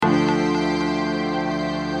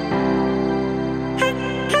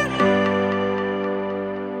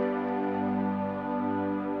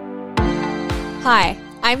Hi,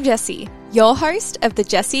 I'm Jessie, your host of the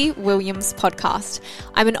Jessie Williams podcast.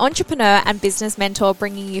 I'm an entrepreneur and business mentor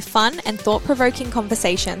bringing you fun and thought-provoking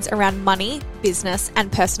conversations around money, business,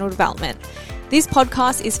 and personal development. This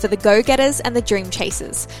podcast is for the go-getters and the dream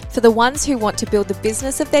chasers, for the ones who want to build the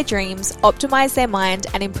business of their dreams, optimize their mind,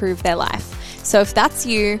 and improve their life. So if that's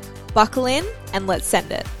you, buckle in and let's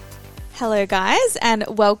send it. Hello guys, and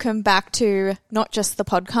welcome back to not just the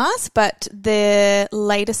podcast, but the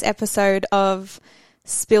latest episode of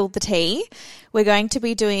Spill the Tea. We're going to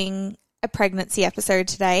be doing a pregnancy episode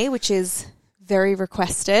today, which is very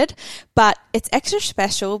requested, but it's extra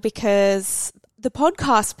special because the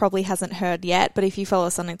podcast probably hasn't heard yet, but if you follow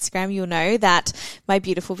us on Instagram, you'll know that my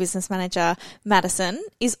beautiful business manager, Madison,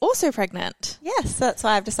 is also pregnant. Yes, that's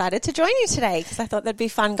why I've decided to join you today, because I thought that'd be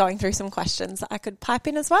fun going through some questions that I could pipe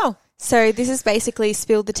in as well. So this is basically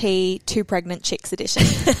Spill the Tea, Two Pregnant Chicks edition.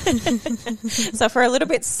 So if we're a little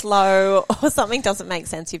bit slow or something doesn't make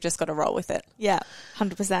sense, you've just got to roll with it. Yeah,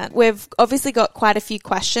 100%. We've obviously got quite a few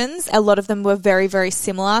questions. A lot of them were very, very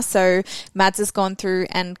similar. So Mads has gone through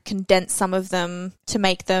and condensed some of them to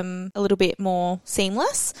make them a little bit more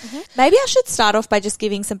seamless. Mm-hmm. Maybe I should start off by just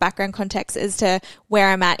giving some background context as to where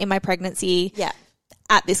I'm at in my pregnancy. Yeah.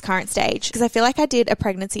 At this current stage, because I feel like I did a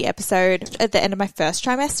pregnancy episode at the end of my first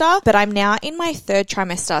trimester, but I'm now in my third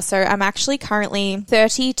trimester. So I'm actually currently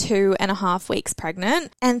 32 and a half weeks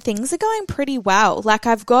pregnant, and things are going pretty well. Like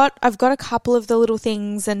I've got a couple of the little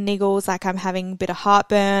things and niggles, like I'm having a bit of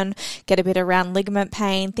heartburn, get a bit around ligament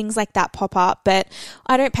pain, things like that pop up, but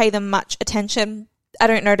I don't pay them much attention. I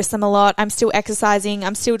don't notice them a lot. I'm still exercising.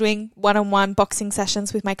 I'm still doing one-on-one boxing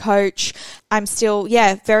sessions with my coach. I'm still,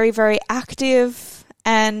 very, very active.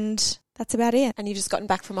 And that's about it. And you've just gotten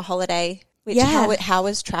back from a holiday. How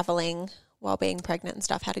was traveling while being pregnant and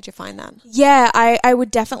stuff? How did you find that? Yeah, I would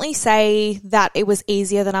definitely say that it was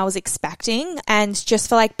easier than I was expecting. And just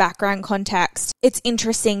for like background context, it's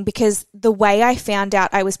interesting because the way I found out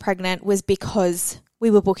I was pregnant was because we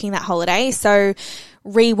were booking that holiday. So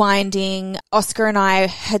rewinding, Oscar and I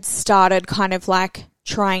had started kind of like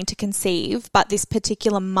trying to conceive, but this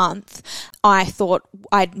particular month I thought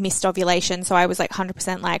I'd missed ovulation, so I was like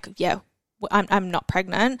 100% like, I'm not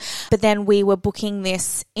pregnant. But then we were booking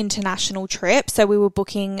this international trip, so we were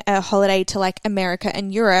booking a holiday to like America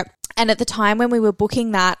and Europe, and at the time when we were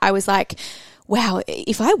booking that, I was like, wow,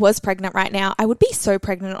 if I was pregnant right now, I would be so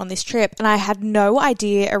pregnant on this trip. And I had no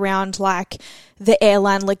idea around like the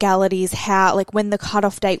airline legalities, how like when the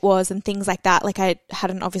cutoff date was and things like that. Like I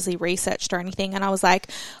hadn't obviously researched or anything. And I was like,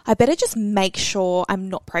 I better just make sure I'm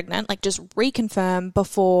not pregnant, like just reconfirm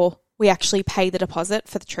before we actually pay the deposit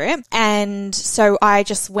for the trip. And so I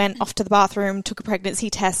just went off to the bathroom, took a pregnancy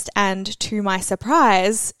test, and to my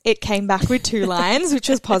surprise, it came back with 2 lines, which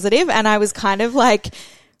was positive. And I was kind of like,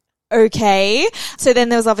 okay. So then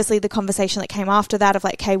there was obviously the conversation that came after that of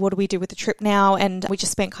like, okay, what do we do with the trip now? And we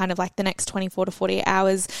just spent kind of like the next 24 to 48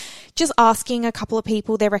 hours just asking a couple of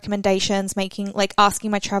people their recommendations, asking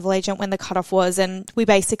my travel agent when the cutoff was. And we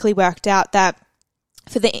basically worked out that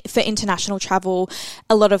for international travel,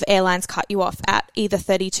 a lot of airlines cut you off at either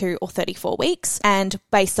 32 or 34 weeks. And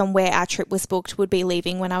based on where our trip was booked, would be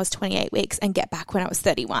leaving when I was 28 weeks and get back when I was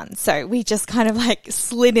 31. So we just kind of like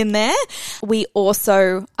slid in there. We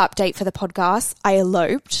also, update for the podcast, I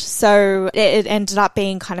eloped. So it ended up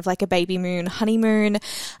being kind of like a baby moon, honeymoon.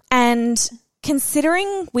 And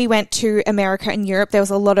considering we went to America and Europe, there was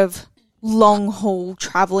a lot of long haul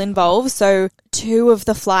travel involved. So 2 of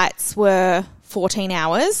the flights were 14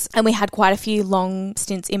 hours, and we had quite a few long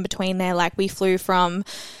stints in between there. Like we flew from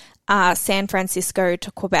San Francisco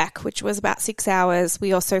to Quebec, which was about 6 hours.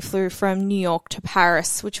 We also flew from New York to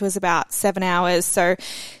Paris, which was about 7 hours. So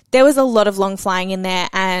there was a lot of long flying in there,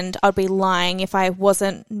 and I'd be lying if I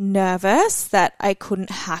wasn't nervous that I couldn't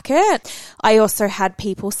hack it. I also had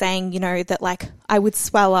people saying, that like I would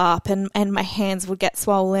swell up and my hands would get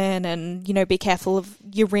swollen, and, be careful of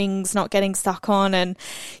your rings not getting stuck on, and,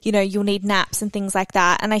 you'll need naps and things like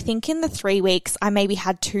that. And I think in the 3 weeks I maybe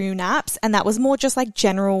had 2 naps, and that was more just like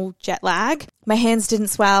general jet lag. My hands didn't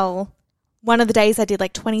swell. One of the days I did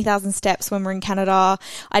like 20,000 steps when we're in Canada.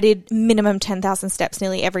 I did minimum 10,000 steps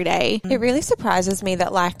nearly every day. It really surprises me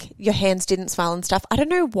that like your hands didn't swell and stuff. I don't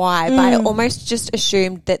know why, but I almost just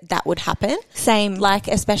assumed that would happen. Same. Like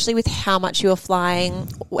especially with how much you were flying,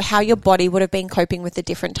 how your body would have been coping with the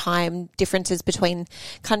different time differences between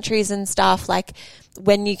countries and stuff. Like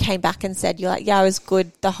when you came back and said, you're like, I was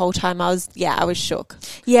good the whole time, I was shook.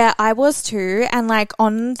 Yeah, I was too. And like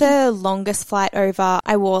on the longest flight over,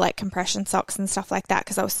 I wore like compression socks and stuff like that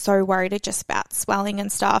because I was so worried just about swelling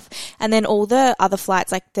and stuff. And then all the other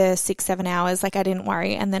flights, like the 6-7 hours, like I didn't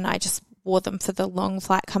worry. And then I just wore them for the long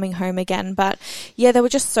flight coming home again. But yeah, there were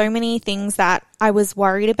just so many things that I was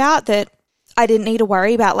worried about that I didn't need to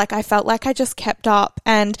worry about. Like, I felt like I just kept up.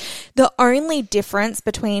 And the only difference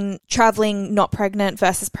between traveling not pregnant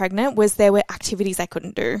versus pregnant was there were activities I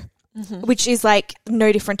couldn't do. Mm-hmm. Which is like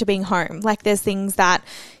no different to being home. Like, there's things that,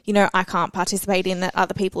 you know, I can't participate in that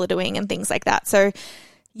other people are doing and things like that. So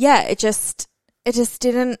yeah, it just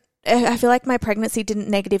didn't, I feel like my pregnancy didn't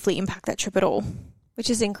negatively impact that trip at all. Which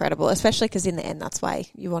is incredible, especially because in the end, that's why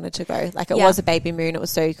you wanted to go. Like, it was a baby moon. It was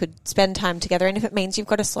so you could spend time together. And if it means you've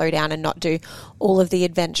got to slow down and not do all of the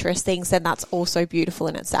adventurous things, then that's also beautiful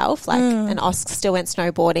in itself. Like, and Oscar still went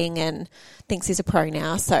snowboarding and thinks he's a pro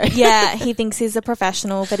now. So yeah, he thinks he's a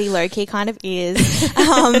professional, but he low-key kind of is.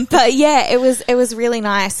 But yeah, it was really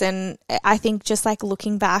nice. And I think just like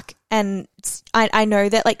looking back, and I know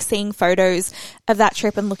that like seeing photos of that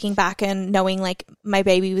trip and looking back and knowing like my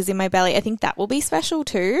baby was in my belly, I think that will be special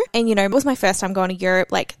too. And, you know, it was my first time going to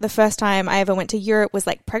Europe. Like, the first time I ever went to Europe was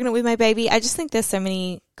like pregnant with my baby. I just think there's so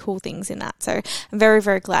many cool things in that. So I'm very,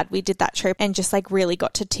 very glad we did that trip and just like really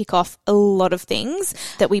got to tick off a lot of things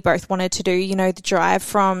that we both wanted to do. You know, the drive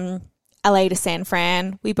from LA to San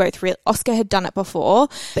Fran, we both Oscar had done it before,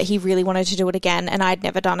 but he really wanted to do it again and I'd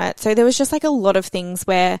never done it. So there was just like a lot of things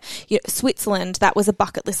where, you know, Switzerland, that was a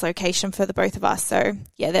bucket list location for the both of us. So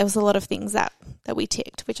yeah, there was a lot of things that we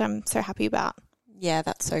ticked, which I'm so happy about. Yeah,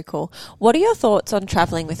 that's so cool. What are your thoughts on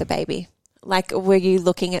traveling with a baby? Like, were you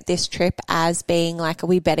looking at this trip as being like,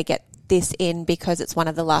 we better get this in because it's one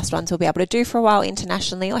of the last ones we'll be able to do for a while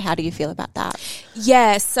internationally, or how do you feel about that?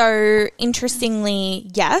 Yeah, so interestingly,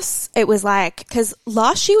 yes, it was like, because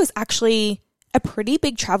last year was actually a pretty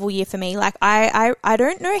big travel year for me. Like, I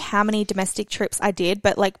don't know how many domestic trips I did,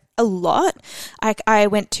 but like a lot. I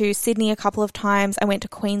went to Sydney a couple of times. I went to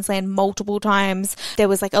Queensland multiple times. There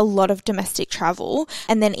was like a lot of domestic travel.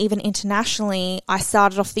 And then even internationally, I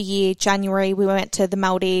started off the year, January, we went to the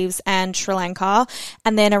Maldives and Sri Lanka.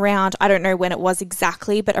 And then around, I don't know when it was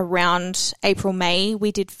exactly, but around April, May,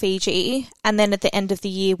 we did Fiji. And then at the end of the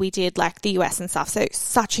year, we did like the US and stuff. So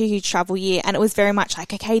such a huge travel year. And it was very much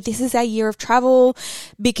like, okay, this is our year of travel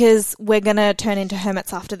because we're going to turn into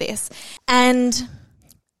hermits after this. And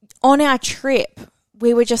on our trip,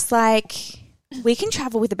 we were just like, we can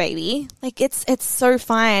travel with a baby. Like, it's so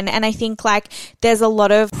fine. And I think like there's a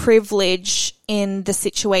lot of privilege in the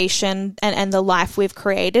situation and the life we've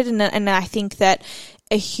created. And I think that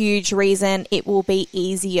a huge reason it will be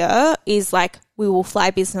easier is like we will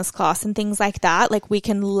fly business class and things like that. Like, we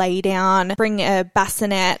can lay down, bring a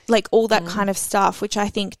bassinet, like all that kind of stuff, which I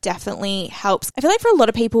think definitely helps. I feel like for a lot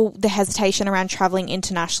of people, the hesitation around traveling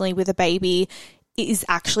internationally with a baby is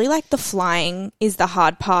actually like the flying is the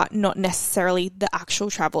hard part, not necessarily the actual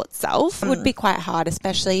travel itself. It would be quite hard,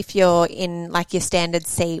 especially if you're in like your standard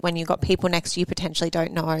seat when you've got people next to you potentially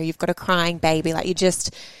don't know, you've got a crying baby, like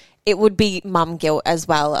it would be mum guilt as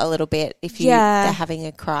well a little bit if they're having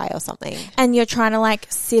a cry or something. And you're trying to like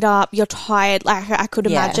sit up, you're tired. Like, I could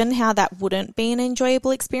imagine how that wouldn't be an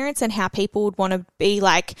enjoyable experience and how people would want to be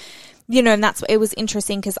like, you know, and it was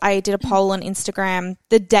interesting because I did a poll on Instagram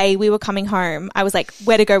the day we were coming home. I was like,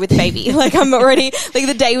 where to go with the baby? Like, I'm already, like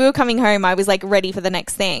the day we were coming home, I was like ready for the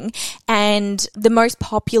next thing. And the most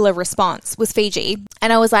popular response was Fiji.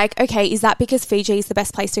 And I was like, okay, is that because Fiji is the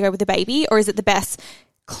best place to go with the baby, or is it the best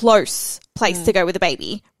close place to go with a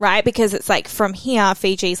baby, right? Because it's like from here,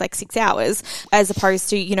 Fiji is like 6 hours as opposed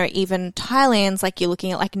to, you know, even Thailand's like you're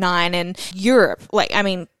looking at like 9, and Europe, like, I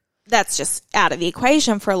mean, that's just out of the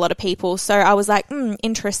equation for a lot of people. So I was like,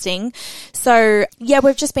 interesting. So yeah,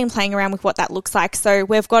 we've just been playing around with what that looks like. So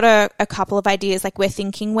we've got a couple of ideas. Like, we're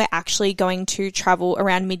thinking we're actually going to travel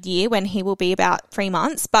around mid-year when he will be about 3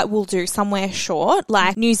 months, but we'll do somewhere short,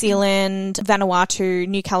 like New Zealand, Vanuatu,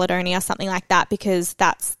 New Caledonia, something like that, because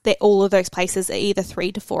all of those places are either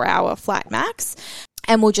 3 to 4 hour flight max.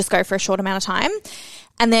 And we'll just go for a short amount of time.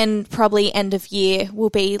 And then probably end of year will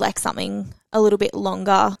be like something a little bit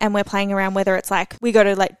longer. And we're playing around whether it's like we go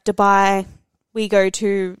to like Dubai, we go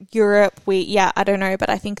to Europe, I don't know, but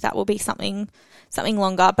I think that will be something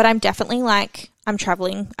longer. But I'm definitely like, I'm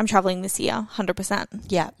traveling this year, 100%.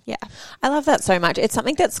 Yeah. Yeah. I love that so much. It's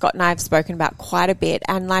something that Scott and I have spoken about quite a bit.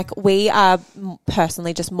 And like, we are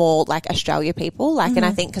personally just more like Australia people. Like, and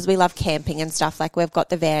I think because we love camping and stuff, like we've got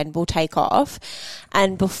the van, we'll take off.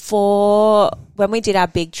 And when we did our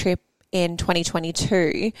big trip in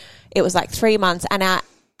 2022, it was like 3 months. And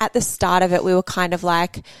at the start of it, we were kind of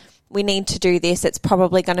like, we need to do this. It's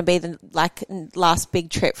probably going to be the like last big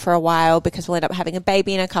trip for a while because we'll end up having a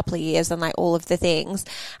baby in a couple of years and like all of the things.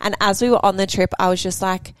 And as we were on the trip, I was just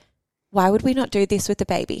like, why would we not do this with the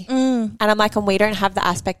baby? And I'm like, and we don't have the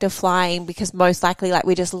aspect of flying because most likely like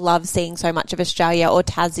we just love seeing so much of Australia or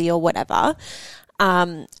Tassie or whatever.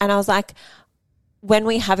 And I was like, when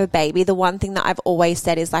we have a baby, the one thing that I've always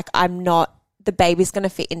said is like, the baby's going to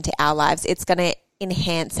fit into our lives. It's going to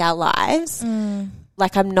enhance our lives.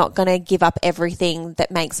 Like, I'm not going to give up everything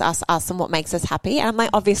that makes us us and what makes us happy. And I'm like,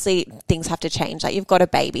 obviously things have to change. Like, you've got a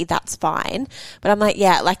baby, that's fine. But I'm like,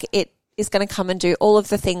 yeah, like it is going to come and do all of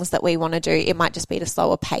the things that we want to do. It might just be at a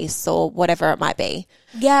slower pace or whatever it might be.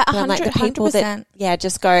 Yeah, 100%. Like, the people that,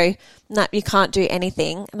 just go, no, you can't do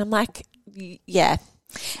anything. And I'm like, yeah.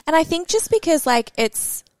 And I think just because like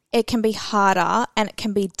it can be harder and it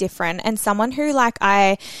can be different. And someone who like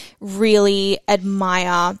I really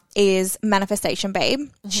admire is Manifestation Babe.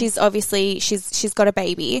 She's obviously, she's got a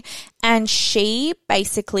baby, and she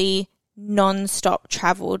basically non-stop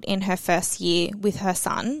traveled in her first year with her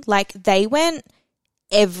son. Like, they went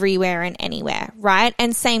everywhere and anywhere, right?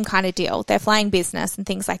 And same kind of deal. They're flying business and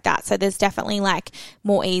things like that. So there's definitely like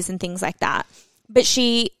more ease and things like that. But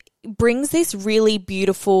she brings this really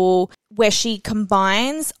beautiful where she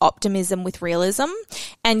combines optimism with realism.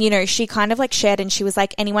 And, you know, she kind of like shared, and she was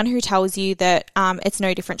like, anyone who tells you that it's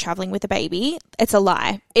no different traveling with a baby, it's a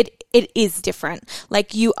lie. It is different.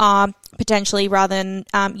 Like, you are potentially, rather than,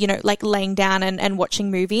 you know, like laying down and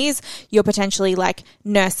watching movies, you're potentially like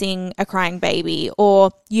nursing a crying baby,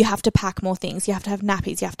 or you have to pack more things. You have to have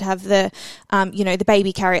nappies. You have to have the, you know, the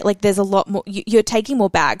baby carrier. Like, there's a lot more. You're taking more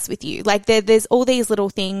bags with you. Like, there's all these little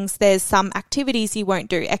things. There's some activities you won't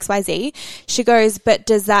do, XYZ. She goes, but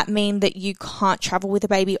does that mean that you can't travel with a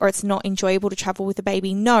baby, or it's not enjoyable to travel with a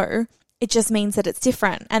baby? No. It just means that it's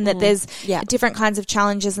different, and that there's different kinds of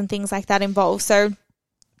challenges and things like that involved. So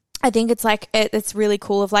I think it's like, it's really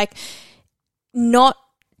cool of like not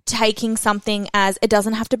taking something as, it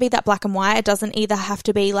doesn't have to be that black and white. It doesn't either have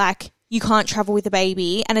to be like, you can't travel with a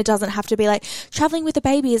baby, and it doesn't have to be like traveling with a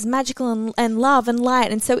baby is magical and love and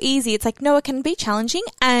light and so easy. It's like, no, it can be challenging,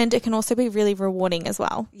 and it can also be really rewarding as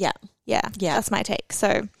well. Yeah. That's my take.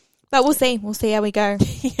 So, but we'll see how we go.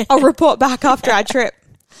 I'll report back after our trip.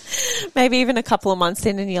 Maybe even a couple of months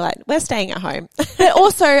in and you're like, we're staying at home. But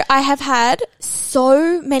also, I have had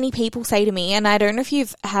so many people say to me, and I don't know if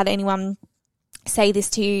you've had anyone say this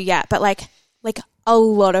to you yet, but like a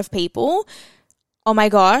lot of people, oh my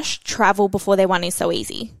gosh, travel before they're one is so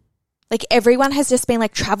easy. Like, everyone has just been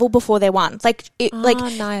like, travel before they're one. Like,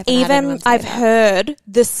 no, even I've heard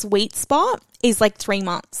the sweet spot is like 3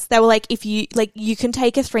 months. They were like, if you, like, you can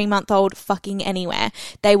take a 3-month-old fucking anywhere.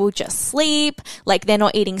 They will just sleep. Like, they're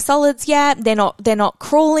not eating solids yet. They're not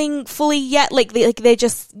crawling fully yet. They're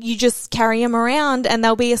just, you just carry them around and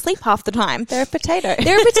they'll be asleep half the time. They're a potato.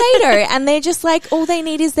 And they're just like, all they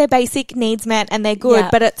need is their basic needs met and they're good. Yeah.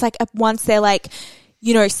 But it's like, once they're like,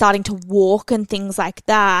 you know, starting to walk and things like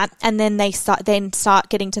that, and then they start getting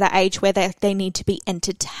to that age where they need to be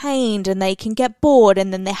entertained and they can get bored,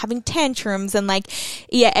 and then they're having tantrums, and like,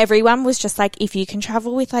 yeah, everyone was just like, if you can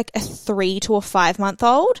travel with like a 3 to a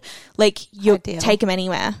 5-month-old, like, you'll take them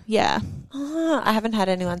anywhere. Yeah. Oh, I haven't had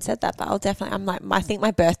anyone said that, but I'll definitely, I'm like, I think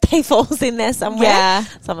my birthday falls in there somewhere. Yeah.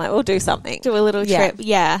 So I'm like, we'll do something. Do a little trip.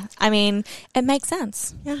 Yeah. I mean, it makes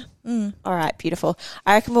sense. Yeah. All right, beautiful.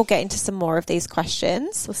 I reckon we'll get into some more of these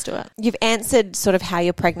questions. Let's do it. You've answered sort of how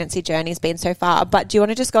your pregnancy journey has been so far, but do you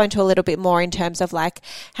want to just go into a little bit more in terms of like,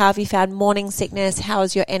 how have you found morning sickness? How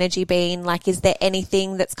has your energy been? Like, is there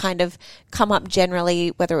anything that's kind of come up generally,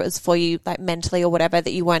 whether it was for you like mentally or whatever,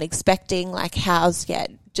 that you weren't expecting? Like,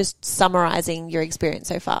 just summarizing your experience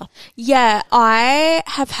so far. Yeah, I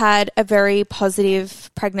have had a very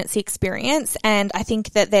positive pregnancy experience, and I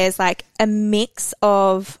think that there's like a mix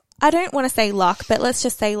of, I don't want to say luck, but let's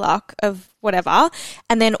just say luck of whatever.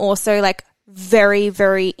 And then also like very,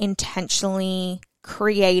 very intentionally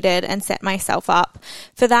created and set myself up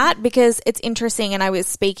for that, because it's interesting. And I was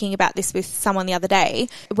speaking about this with someone the other day.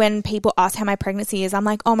 When people ask how my pregnancy is, I'm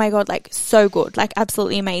like, oh my God, like so good, like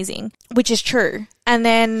absolutely amazing, which is true. And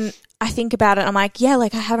then I think about it, I'm like, yeah,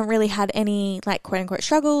 like I haven't really had any like quote unquote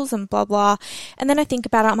struggles and blah, blah. And then I think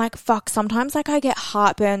about it, I'm like, fuck, sometimes like I get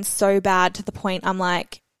heartburn so bad to the point I'm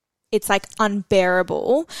like, it's like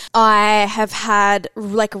unbearable. I have had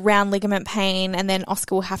like round ligament pain, and then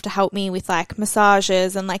Oscar will have to help me with like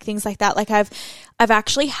massages and like things like that. Like I've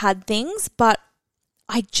actually had things, but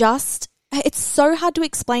it's so hard to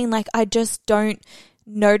explain. Like I just don't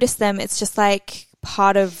notice them. It's just like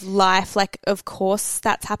part of life. Like, of course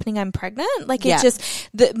that's happening. I'm pregnant. Like it's just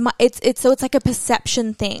it's like a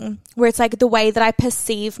perception thing, where it's like the way that I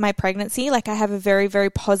perceive my pregnancy. Like I have a very,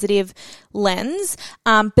 very positive lens.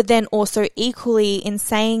 But then also equally in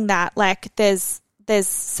saying that, like there's there's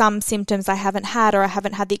some symptoms I haven't had or I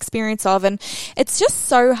haven't had the experience of. And it's just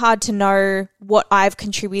so hard to know what I've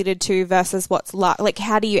contributed to versus what's like,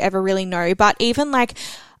 how do you ever really know? But even like,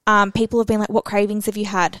 people have been like, what cravings have you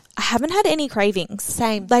had? I haven't had any cravings.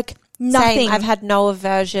 Same. Like nothing. Same. I've had no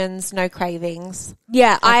aversions, no cravings.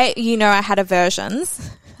 Yeah. I had aversions.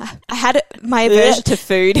 I had my aversion to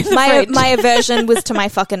food. My aversion was to my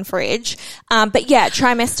fucking fridge. But yeah,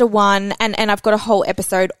 trimester 1, and I've got a whole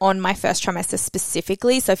episode on my first trimester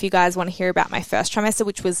specifically. So if you guys want to hear about my first trimester,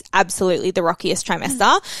 which was absolutely the rockiest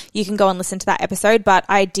trimester, you can go and listen to that episode. But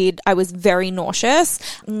I was very nauseous,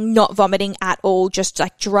 not vomiting at all, just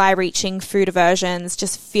like dry reaching, food aversions,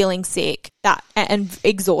 just feeling sick. That and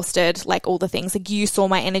exhausted, like all the things. Like you saw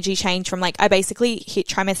my energy change from like I basically hit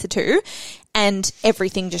trimester 2 and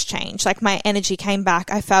everything just changed. Like my energy came back.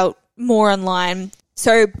 I felt more online.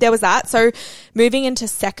 So there was that. So moving into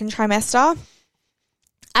second trimester,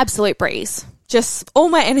 absolute breeze. Just all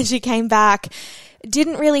my energy came back.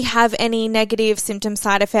 Didn't really have any negative symptom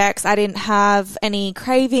side effects. I didn't have any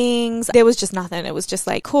cravings. There was just nothing. It was just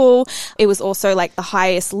like cool. It was also like the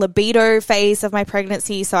highest libido phase of my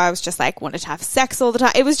pregnancy. So I was just like wanted to have sex all the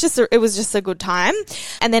time. It was just a good time.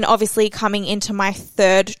 And then obviously coming into my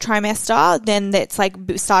third trimester, then that's like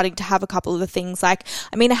starting to have a couple of the things like,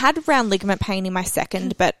 I mean, I had round ligament pain in my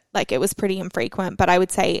second, but like it was pretty infrequent, but I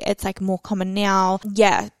would say it's like more common now.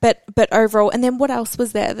 Yeah. But overall, and then what else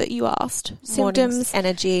was there that you asked? Symptoms,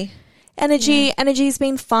 energy. Energy's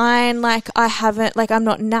been fine. Like I haven't, like I'm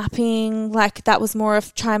not napping. Like that was more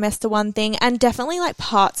of trimester 1 thing, and definitely like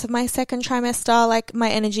parts of my second trimester, like my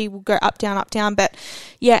energy will go up, down. But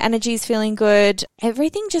yeah, energy's feeling good.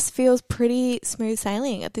 Everything just feels pretty smooth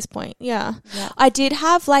sailing at this point. Yeah. I did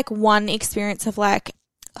have like one experience of like,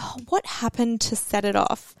 what happened to set it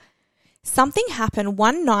off? Something happened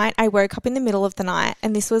one night. I woke up in the middle of the night,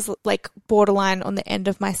 and this was like borderline on the end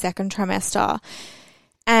of my second trimester.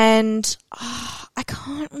 And I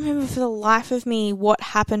can't remember for the life of me what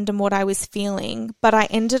happened and what I was feeling, but I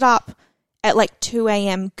ended up at like 2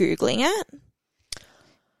 a.m. Googling it.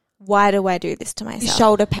 Why do I do this to myself?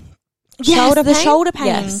 Shoulder pain. Yes, the shoulder pain.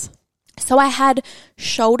 Yes. So I had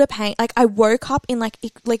shoulder pain. Like I woke up in like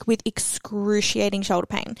with excruciating shoulder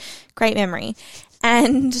pain. Great memory.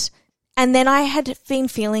 And then I had been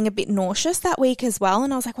feeling a bit nauseous that week as well.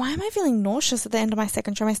 And I was like, why am I feeling nauseous at the end of my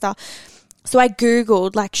second trimester? So I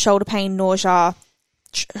Googled like shoulder pain, nausea,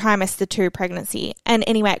 trimester 2 pregnancy. And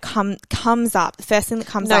anyway, it comes up. The first thing that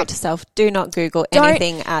comes up. Note to self, do not Google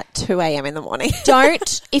anything at 2 a.m. in the morning.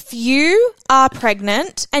 Don't. If you are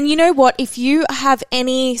pregnant, and you know what, if you have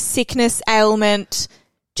any sickness, ailment,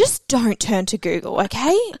 just don't turn to Google,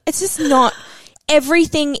 okay? It's just not...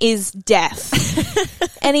 Everything is death.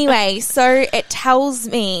 Anyway, so it tells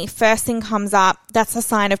me, first thing comes up, that's a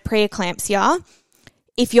sign of preeclampsia.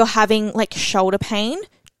 If you're having like shoulder pain,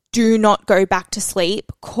 do not go back to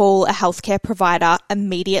sleep. Call a healthcare provider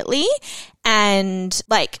immediately, and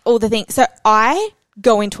like all the things. So I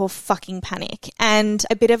go into a fucking panic. And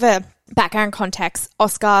a bit of a background context,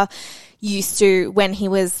 Oscar used to, when he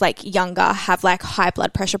was like younger, have like high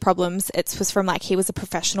blood pressure problems. It was from like, he was a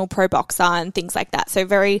professional pro boxer and things like that. So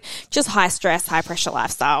very just high stress, high pressure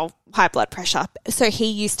lifestyle, high blood pressure. So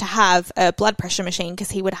he used to have a blood pressure machine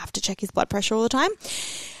because he would have to check his blood pressure all the time.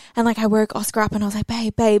 And like I woke Oscar up and I was like,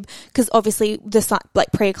 babe, because obviously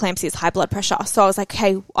like preeclampsia is high blood pressure. So I was like,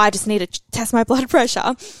 hey, I just need to test my blood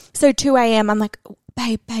pressure. So 2 a.m. I'm like,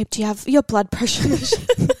 babe, do you have your blood pressure machine?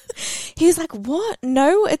 He's like, what?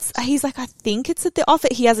 No, he's like, I think it's at the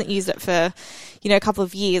office. He hasn't used it for, a couple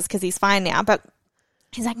of years because he's fine now. But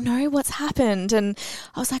he's like, no, what's happened? And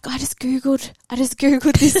I was like, I just Googled this. I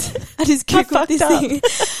just Googled this thing.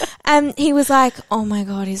 And he was like, oh my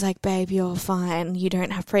God. He's like, babe, you're fine. You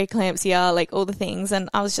don't have preeclampsia, like all the things. And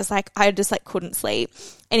I was just like, I just like couldn't sleep.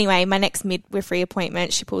 Anyway, my next midwifery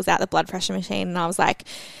appointment, she pulls out the blood pressure machine and I was like,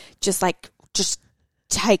 just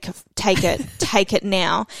take it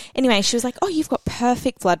now. Anyway, she was like, oh, you've got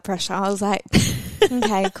perfect blood pressure. I was like,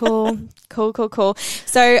 okay, cool.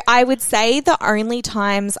 So I would say the only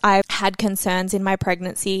times I've had concerns in my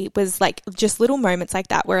pregnancy was like just little moments like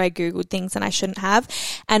that where I Googled things and I shouldn't have.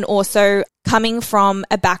 And also coming from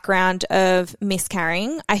a background of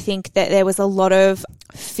miscarrying, I think that there was a lot of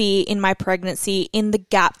fear in my pregnancy in the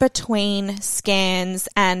gap between scans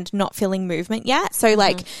and not feeling movement yet. So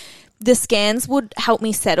like, the scans would help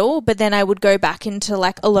me settle, but then I would go back into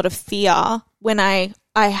like a lot of fear when I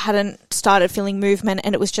hadn't started feeling movement,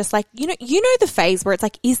 and it was just like, you know the phase where it's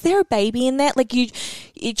like, is there a baby in there? Like you've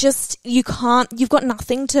got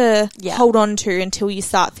nothing to hold on to until you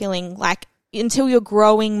start feeling like, until you're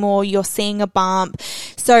growing more, you're seeing a bump.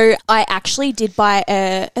 So I actually did buy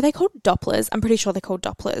are they called Dopplers? I'm pretty sure they're called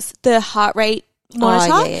Dopplers. The heart rate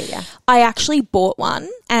monitor. Oh, yeah. I actually bought one,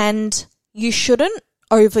 and you shouldn't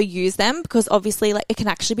overuse them because obviously like it can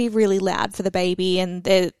actually be really loud for the baby, and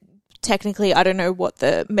they're technically, I don't know what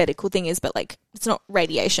the medical thing is, but like it's not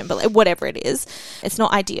radiation, but like whatever it is, it's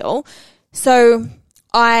not ideal. So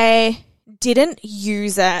I didn't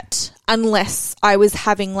use it unless I was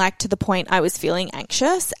having like to the point I was feeling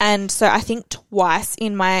anxious. And so I think twice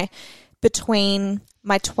between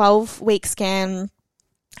my 12-week scan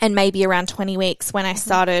and maybe around 20 weeks when I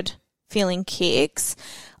started feeling kicks,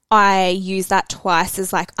 I use that twice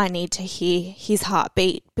as like, I need to hear his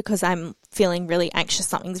heartbeat because I'm feeling really anxious,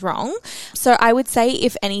 something's wrong. So I would say,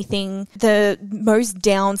 if anything, the most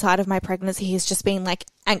downside of my pregnancy has just been like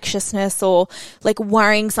anxiousness or like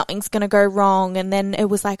worrying something's going to go wrong. And then it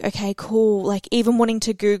was like, okay, cool. Like even wanting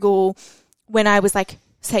to Google when I was like,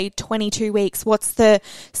 say 22 weeks, what's the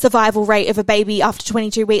survival rate of a baby after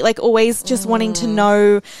 22 weeks? Like always just wanting to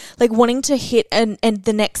know, like wanting to hit and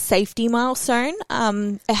the next safety milestone.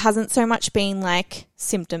 It hasn't so much been like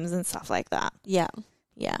symptoms and stuff like that. Yeah.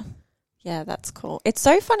 Yeah. Yeah, that's cool. It's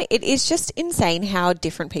so funny. It is just insane how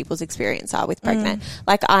different people's experience are with pregnant.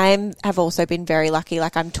 Like have also been very lucky.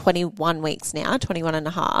 Like I'm 21 weeks now, 21 and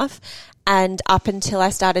a half. And up until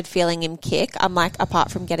I started feeling him kick, I'm like,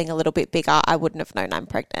 apart from getting a little bit bigger, I wouldn't have known I'm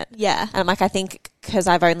pregnant. Yeah. And I'm like, I think because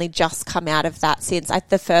I've only just come out of that since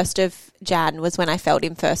the 1st of Jan was when I felt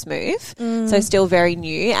him first move. So still very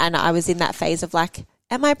new. And I was in that phase of like,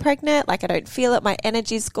 am I pregnant? Like I don't feel it. My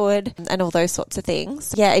energy's good and all those sorts of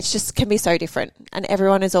things. Yeah, it's just can be so different. And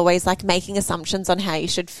everyone is always like making assumptions on how you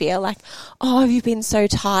should feel. Like, oh, have you been so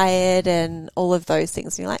tired and all of those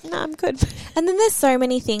things. And you're like, no, I'm good. And then there's so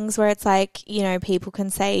many things where it's like, you know, people can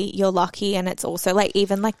say you're lucky, and it's also like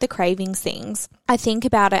even like the cravings things. I think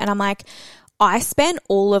about it and I'm like, I spent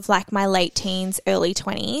all of like my late teens, early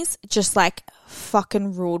 20s just like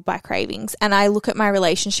fucking ruled by cravings. And I look at my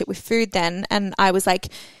relationship with food then, and I was like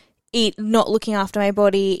not looking after my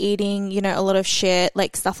body, eating, you know, a lot of shit,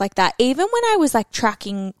 like stuff like that. Even when I was like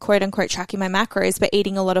tracking, quote unquote, tracking my macros, but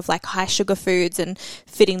eating a lot of like high sugar foods and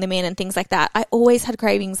fitting them in and things like that, I always had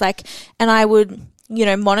cravings, like, and I would, you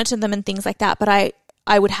know, monitor them and things like that. But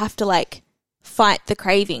I would have to like fight the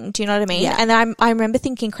craving. Do you know what I mean? Yeah. And I remember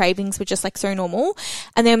thinking cravings were just like so normal.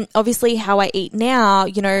 And then obviously how I eat now,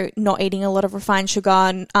 you know, not eating a lot of refined sugar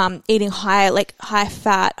and eating high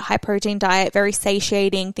fat, high protein diet, very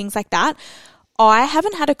satiating, things like that. I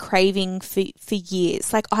haven't had a craving for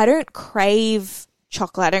years. Like I don't crave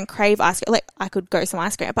chocolate. I don't crave ice cream. Like I could go some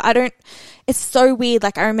ice cream, but I don't, it's so weird.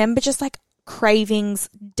 Like I remember just like cravings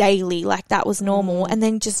daily, like that was normal, and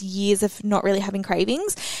then just years of not really having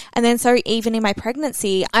cravings. And then so even in my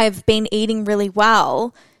pregnancy, I've been eating really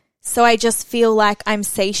well, so I just feel like I'm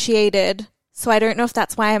satiated. So I don't know if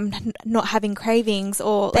that's why I'm not having cravings,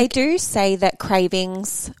 or they do say that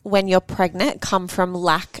cravings when you're pregnant come from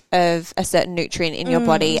lack of a certain nutrient in your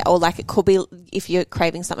body, or like it could be if you're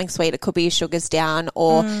craving something sweet, it could be your sugar's down,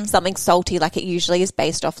 or something salty. Like it usually is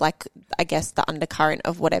based off like, I guess, the undercurrent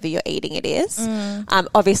of whatever you're eating it is.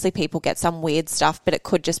 Obviously people get some weird stuff, but it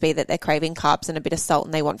could just be that they're craving carbs and a bit of salt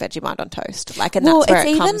and they want Vegemite on toast. Like, and that's where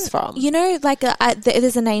it comes from. You know, like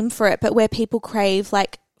there's a name for it, but where people crave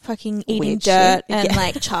like fucking eating weird dirt shit. And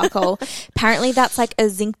like charcoal. Apparently that's like a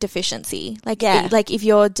zinc deficiency. Like, like if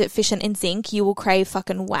you're deficient in zinc, you will crave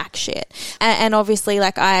fucking whack shit. And obviously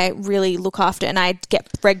like I really look after, and I get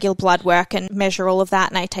regular blood work and measure all of that,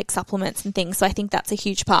 and I take supplements and things. So I think that's a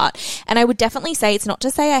huge part. And I would definitely say, it's not to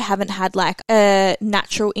say I haven't had like a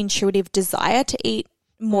natural intuitive desire to eat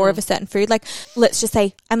more of a certain food. Like let's just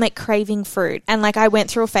say I'm like craving fruit, and like I went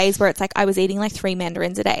through a phase where it's like I was eating like 3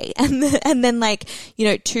 mandarins a day, and then like, you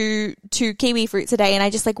know, two kiwi fruits a day, and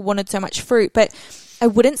I just like wanted so much fruit. But I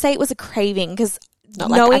wouldn't say it was a craving, because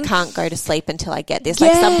not like I can't go to sleep until I get this.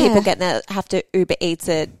 Like some people have to Uber Eats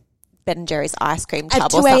a Ben & Jerry's ice cream tub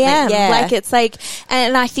at 2 or something. Yeah. Like it's like,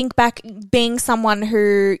 and I think back being someone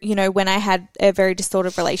who, you know, when I had a very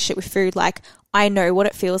distorted relationship with food, like I know what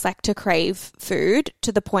it feels like to crave food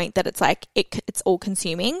to the point that it's like it's all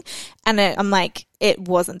consuming. And I'm like, it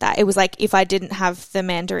wasn't that. It was like if I didn't have the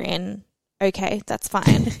mandarin, okay, that's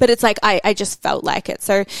fine. But it's like I just felt like it.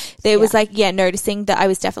 So there was like, noticing that I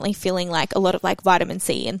was definitely feeling like a lot of like vitamin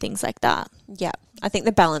C and things like that. Yeah. I think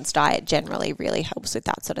the balanced diet generally really helps with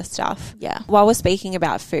that sort of stuff. Yeah. While we're speaking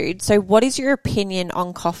about food, so what is your opinion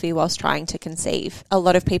on coffee whilst trying to conceive? A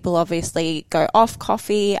lot of people obviously go off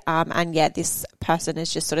coffee, and yeah, this person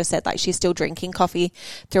has just sort of said like she's still drinking coffee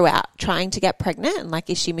throughout trying to get pregnant, and like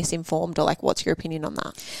is she misinformed, or like what's your opinion on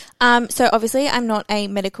that? So obviously I'm not a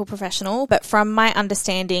medical professional, but from my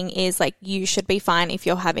understanding is like you should be fine if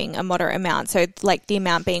you're having a moderate amount. So like the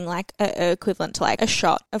amount being like equivalent to like a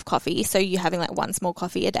shot of coffee. So you having like one small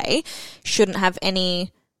coffee a day shouldn't have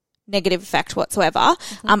any negative effect whatsoever.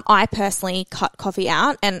 I personally cut coffee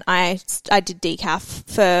out, and I did decaf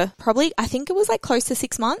for probably, I think it was like close to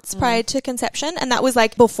 6 months prior to conception. And that was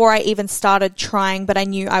like before I even started trying, but I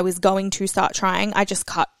knew I was going to start trying. I just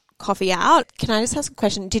cut coffee out. Can I just ask a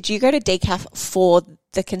question? Did you go to decaf for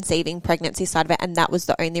the conceiving pregnancy side of it, and that was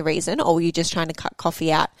the only reason, or were you just trying to cut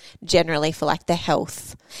coffee out generally for like the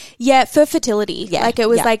health? Yeah, for fertility. Yeah, like it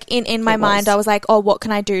was like in my mind, I was like, oh, what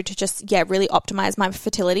can I do to just, really optimize my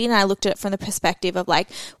fertility? And I looked at it from the perspective of like,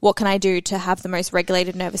 what can I do to have the most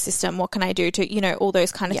regulated nervous system? What can I do to, all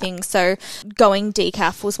those kind of things. So going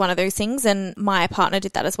decaf was one of those things, and my partner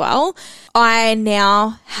did that as well. I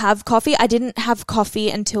now have coffee. I didn't have coffee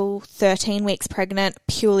until 13 weeks pregnant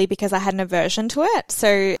purely because I had an aversion to it.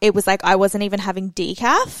 So it was like I wasn't even having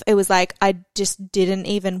decaf. It was like I just didn't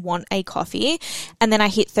even want a coffee. And then I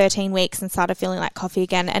hit 13 weeks and started feeling like coffee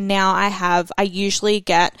again. And now I usually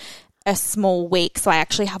get a small week. So I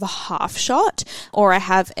actually have a half shot, or I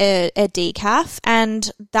have a decaf. And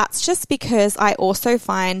that's just because I also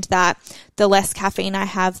find that the less caffeine I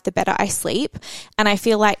have, the better I sleep. And I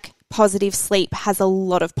feel like positive sleep has a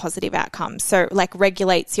lot of positive outcomes. So like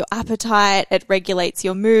regulates your appetite, it regulates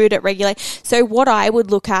your mood, so what I would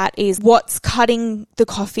look at is what's cutting the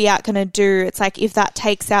coffee out going to do. It's like if that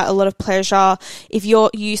takes out a lot of pleasure, if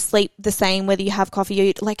you sleep the same whether you have coffee,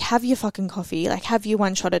 you like have your fucking coffee, like have your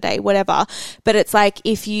one shot a day, whatever. But it's like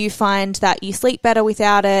if you find that you sleep better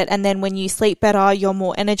without it, and then when you sleep better you're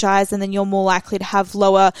more energized, and then you're more likely to have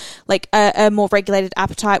lower, like a more regulated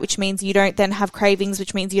appetite, which means you don't then have cravings,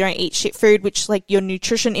 which means you don't eat shit food, which like your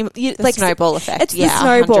nutrition, like snowball effect. It's the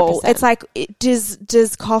snowball. 100%. It's like,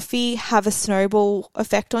 does coffee have a snowball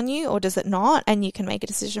effect on you, or does it not? And you can make a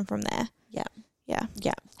decision from there. Yeah.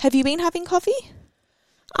 Have you been having coffee?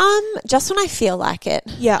 Just when I feel like it.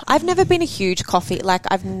 Yeah. I've never been a huge coffee. Like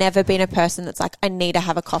I've never been a person that's like, I need to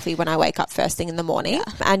have a coffee when I wake up first thing in the morning. Yeah.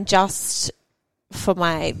 And just for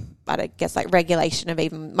my, I guess like regulation of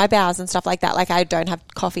even my bowels and stuff like that. Like I don't have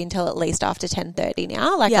coffee until at least after 10:30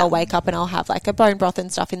 now. Like I'll wake up and I'll have like a bone broth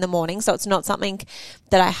and stuff in the morning. So it's not something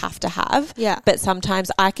that I have to have. Yeah. But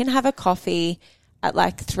sometimes I can have a coffee at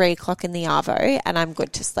like 3 o'clock in the arvo and I'm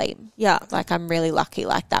good to sleep. Yeah. Like I'm really lucky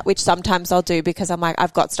like that, which sometimes I'll do because I'm like,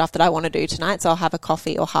 I've got stuff that I want to do tonight. So I'll have a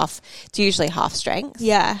coffee or it's usually half strength.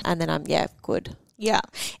 Yeah. And then I'm, good. Yeah.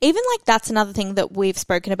 Even like that's another thing that we've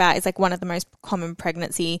spoken about is like one of the most common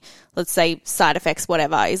pregnancy, let's say side effects,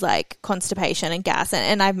 whatever, is like constipation and gas.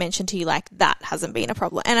 And I've mentioned to you like that hasn't been a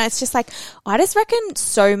problem. And it's just like, I just reckon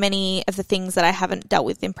so many of the things that I haven't dealt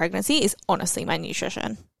with in pregnancy is honestly my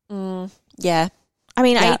nutrition. Yeah. I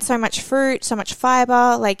mean, I eat so much fruit, so much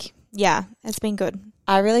fiber, like, yeah, it's been good.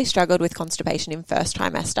 I really struggled with constipation in first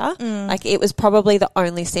trimester. Like it was probably the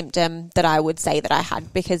only symptom that I would say that I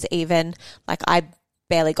had, because even like I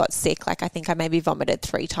barely got sick. Like I think I maybe vomited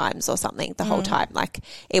 3 times or something the whole time. Like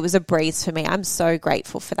it was a breeze for me. I'm so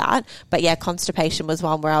grateful for that. But yeah, constipation was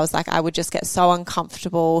one where I was like, I would just get so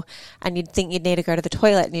uncomfortable and you'd think you'd need to go to the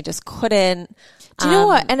toilet and you just couldn't. Do you know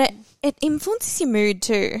what? And it influences your mood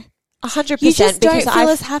too. 100%. You just don't feel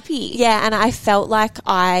as happy. Yeah, and I felt like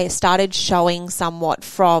I started showing somewhat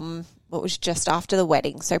from what was just after the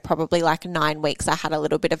wedding. So probably like 9 weeks I had a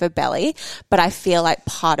little bit of a belly, but I feel like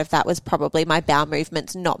part of that was probably my bowel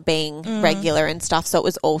movements not being regular and stuff. So it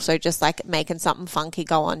was also just like making something funky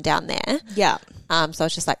go on down there. Yeah. So I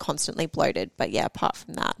was just like constantly bloated. But yeah, apart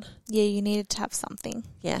from that. Yeah, you needed to have something.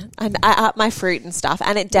 Yeah. And I upped my fruit and stuff,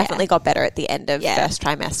 and it definitely got better at the end of first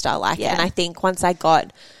trimester. And I think once I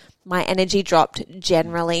got, my energy dropped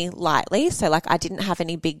generally lightly. So like I didn't have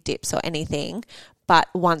any big dips or anything. But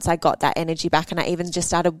once I got that energy back, and I even just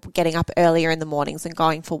started getting up earlier in the mornings and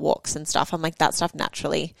going for walks and stuff, I'm like, that stuff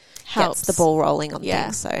naturally helps the ball rolling on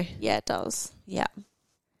things. So yeah, it does. Yeah.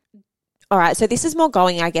 All right, so this is more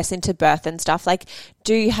going, I guess, into birth and stuff. Like,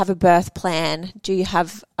 do you have a birth plan? Do you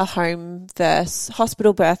have a home versus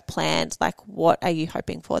hospital birth planned? Like, what are you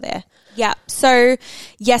hoping for there? Yeah. So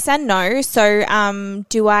yes and no. So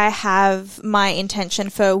do I have my intention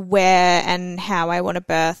for where and how I want to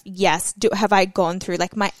birth? Yes. Have I gone through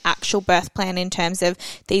like my actual birth plan in terms of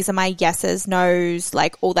these are my yeses, nos,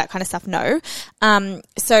 like all that kind of stuff? No.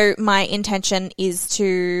 So my intention is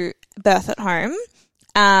to birth at home.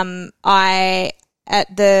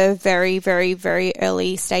 At the very, very, very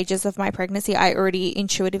early stages of my pregnancy, I already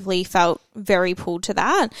intuitively felt very pulled to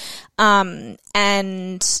that.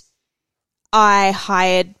 And I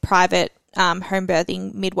hired private home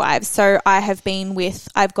birthing midwives. So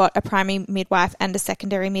I've got a primary midwife and a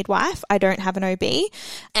secondary midwife. I don't have an OB,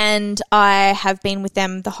 and I have been with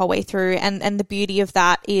them the whole way through. And the beauty of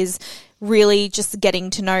that is really just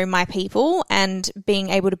getting to know my people and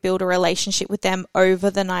being able to build a relationship with them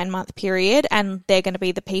over the 9-month period. And they're going to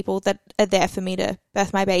be the people that are there for me to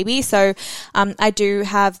birth my baby. So I do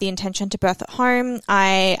have the intention to birth at home.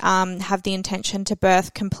 I have the intention to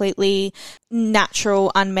birth completely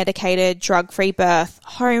natural, unmedicated, drug-free birth,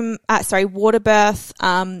 water birth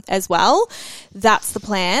as well. That's the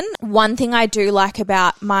plan. One thing I do like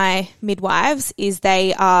about my midwives is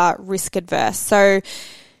they are risk adverse. So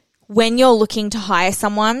when you're looking to hire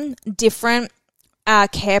someone, different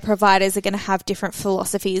care providers are going to have different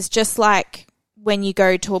philosophies. Just like when you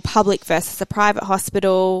go to a public versus a private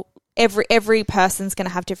hospital, every person's going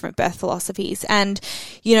to have different birth philosophies. And,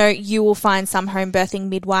 you know, you will find some home birthing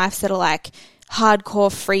midwives that are like hardcore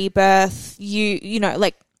free birth, you know,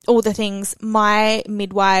 like all the things. My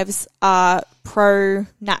midwives are pro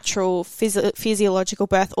natural, physiological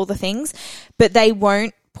birth, all the things, but they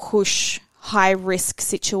won't push high risk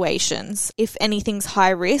situations. If anything's high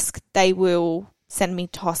risk, they will send me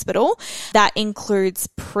to hospital. That includes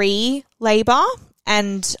pre-labor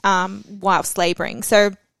and whilst laboring. So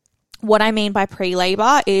what I mean by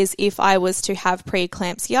pre-labor is if I was to have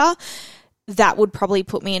preeclampsia, that would probably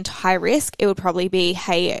put me into high risk. It would probably be,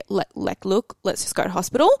 hey, look, let's just go to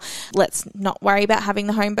hospital. Let's not worry about having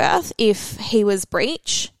the home birth. If he was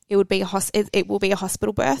breech, it will be a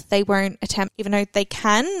hospital birth. They won't attempt, even though they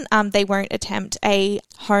can, they won't attempt a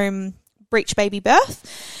home breech baby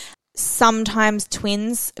birth. Sometimes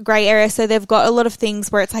twins, grey area. So they've got a lot of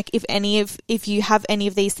things where it's like if you have any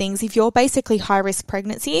of these things, if you're basically high risk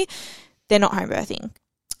pregnancy, they're not home birthing.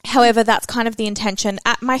 However, that's kind of the intention.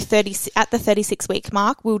 At the 36-week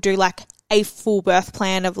mark, we'll do like a full birth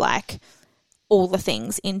plan of like all the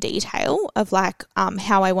things in detail of like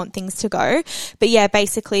how I want things to go. But yeah,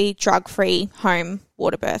 basically drug-free home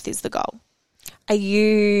water birth is the goal.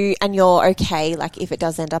 You're okay, like if it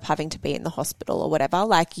does end up having to be in the hospital or whatever,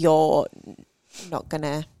 like you're not going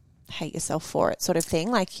to hate yourself for it sort of thing?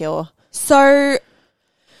 Like you're... So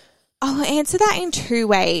I'll answer that in two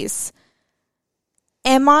ways.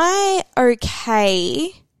 Am I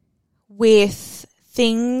okay with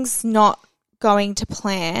things not going to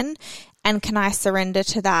plan, and can I surrender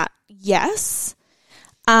to that? Yes.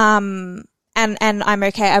 And I'm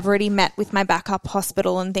okay. I've already met with my backup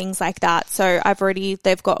hospital and things like that. So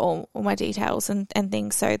they've got all my details and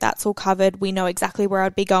things. So that's all covered. We know exactly where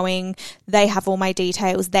I'd be going. They have all my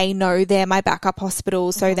details. They know they're my backup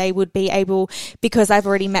hospital. So they would be able, because I've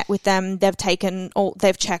already met with them, they've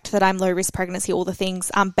checked that I'm low risk pregnancy, all the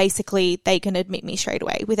things. Basically they can admit me straight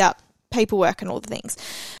away without paperwork and all the things.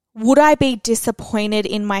 Would I be disappointed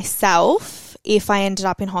in myself if I ended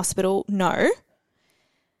up in hospital? No.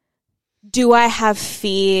 Do I have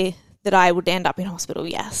fear that I would end up in hospital?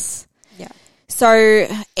 Yes. Yeah. So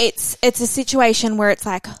it's a situation where it's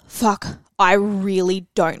like, fuck, I really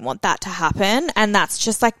don't want that to happen. And that's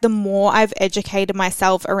just like the more I've educated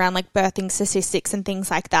myself around like birthing statistics and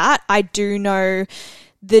things like that, I do know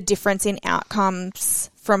the difference in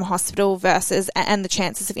outcomes from hospital versus and the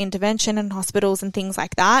chances of intervention in hospitals and things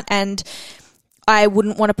like that. And I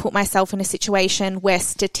wouldn't want to put myself in a situation where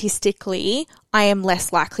statistically I am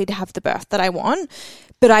less likely to have the birth that I want,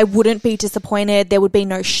 but I wouldn't be disappointed. There would be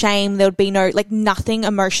no shame. There would be no, like, nothing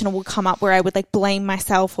emotional would come up where I would like blame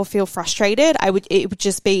myself or feel frustrated. It would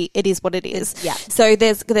just be, it is what it is. Yeah. So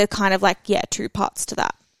there's kind of like, yeah, two parts to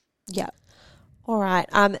that. Yeah. All right.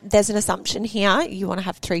 There's an assumption here. You want to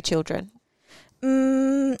have 3 children.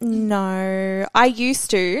 No, I used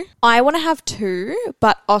to. I want to have 2,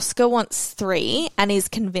 but Oscar wants 3 and is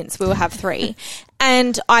convinced we will have 3.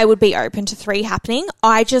 And I would be open to 3 happening.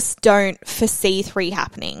 I just don't foresee 3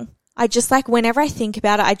 happening. I just like, whenever I think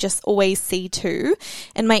about it, I just always see 2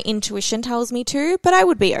 and my intuition tells me 2, but I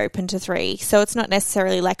would be open to 3. So it's not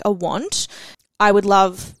necessarily like a want. I would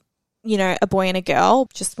love a boy and a girl,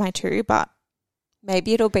 just my two, but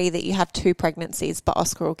maybe it'll be that you have 2 pregnancies, but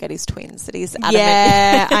Oscar will get his twins that he's adamant.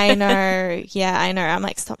 Yeah, I know. Yeah, I know. I'm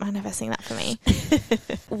like, stop manifesting that for me.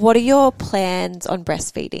 What are your plans on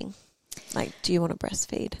breastfeeding? Like, do you want to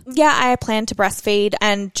breastfeed? Yeah, I plan to breastfeed,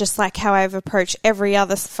 and just like how I've approached every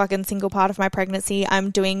other fucking single part of my pregnancy,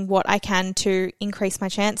 I'm doing what I can to increase my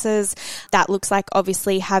chances. That looks like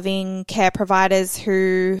obviously having care providers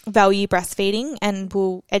who value breastfeeding and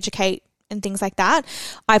will educate and things like that.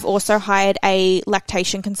 I've also hired a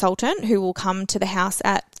lactation consultant who will come to the house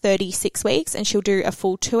at 36 weeks, and she'll do a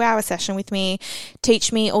full 2-hour session with me,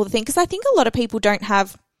 teach me all the things. Because I think a lot of people don't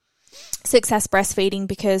have success breastfeeding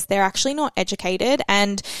because they're actually not educated,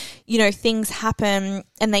 and things happen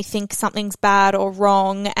and they think something's bad or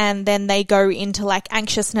wrong, and then they go into like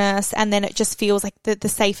anxiousness, and then it just feels like the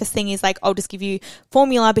safest thing is like, I'll just give you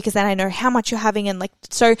formula because then I know how much you're having. And like,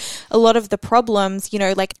 so a lot of the problems,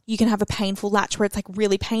 like you can have a painful latch where it's like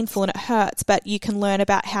really painful and it hurts, but you can learn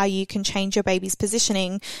about how you can change your baby's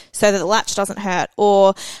positioning so that the latch doesn't hurt.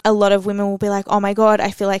 Or a lot of women will be like, oh my God,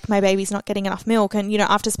 I feel like my baby's not getting enough milk. And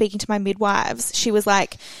after speaking to my midwives, she was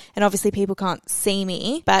like, and obviously people can't see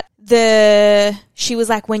me, but she was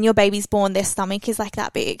like, when your baby's born, their stomach is like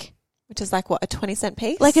that big. Which is like what, a 20-cent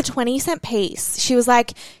piece? Like a 20-cent piece. She was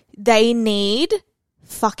like, they need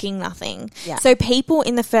fucking nothing. Yeah. So people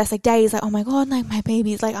in the first like days like, oh my God, like my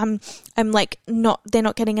baby's like, I'm like they're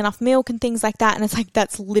not getting enough milk and things like that. And it's like,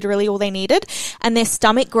 that's literally all they needed. And their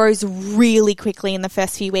stomach grows really quickly in the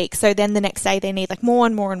first few weeks. So then the next day they need like more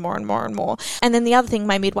and more and more and more and more. And then the other thing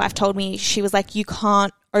my midwife told me, she was like, you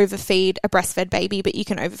can't overfeed a breastfed baby, but you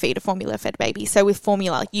can overfeed a formula fed baby. So with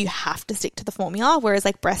formula, like you have to stick to the formula, whereas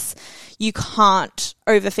like breasts, you can't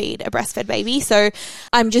overfeed a breastfed baby. So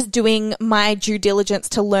I'm just doing my due diligence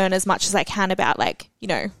to learn as much as I can about like,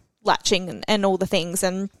 latching and all the things.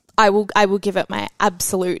 And I will give it my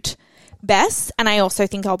absolute best. And I also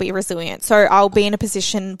think I'll be resilient. So I'll be in a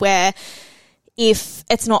position where if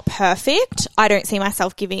it's not perfect, I don't see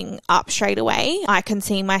myself giving up straight away. I can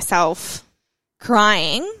see myself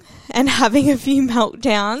crying and having a few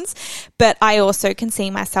meltdowns, but I also can see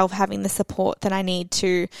myself having the support that I need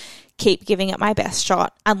to keep giving it my best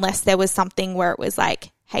shot, unless there was something where it was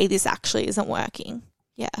like, hey, this actually isn't working.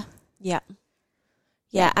 Yeah.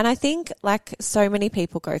 And I think like so many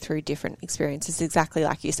people go through different experiences, exactly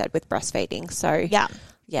like you said with breastfeeding. So yeah.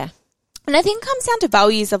 And I think it comes down to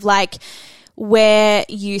values of like where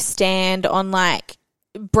you stand on like,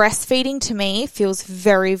 breastfeeding to me feels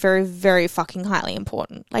very, very, very fucking highly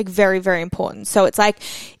important, like very, very important. So it's like,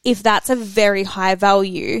 if that's a very high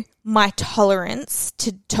value, my tolerance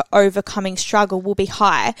to overcoming struggle will be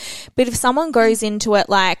high. But if someone goes into it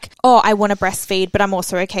like, oh, I want to breastfeed, but I'm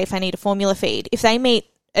also okay if I need a formula feed, if they meet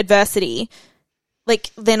adversity,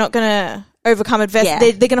 like they're not going to overcome adversity.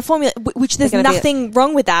 Yeah. They're going to formula, which there's nothing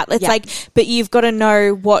wrong with that. It's like, but you've got to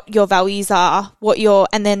know what your values are,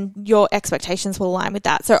 and then your expectations will align with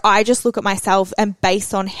that. So I just look at myself, and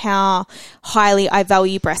based on how highly I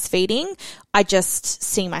value breastfeeding, I just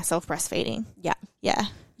see myself breastfeeding.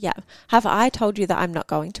 Yeah. Have I told you that I'm not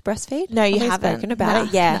going to breastfeed? No, you haven't spoken about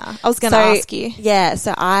it. Yeah. No. I was going to ask you. Yeah.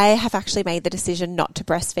 So I have actually made the decision not to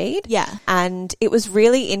breastfeed. Yeah. And it was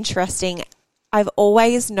really interesting. I've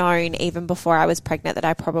always known, even before I was pregnant, that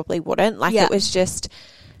I probably wouldn't. Like it was just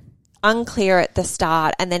unclear at the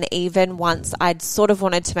start. And then even once I'd sort of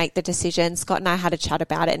wanted to make the decision, Scott and I had a chat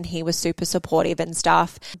about it and he was super supportive and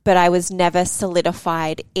stuff. But I was never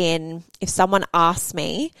solidified in, if someone asked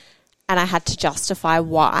me and I had to justify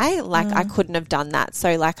why, like I couldn't have done that.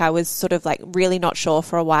 So like I was sort of like really not sure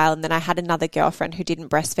for a while. And then I had another girlfriend who didn't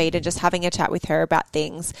breastfeed, and just having a chat with her about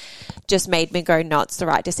things just made me go, no, it's the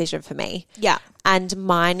right decision for me. Yeah. And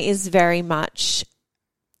mine is very much,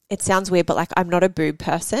 it sounds weird, but like I'm not a boob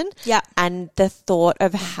person. Yeah. And the thought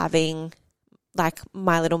of having like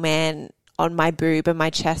my little man on my boob and my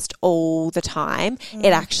chest all the time,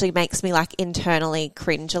 it actually makes me like internally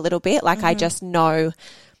cringe a little bit. Like I just know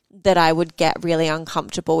that I would get really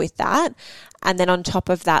uncomfortable with that. And then on top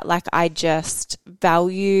of that, like I just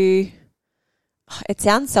value, it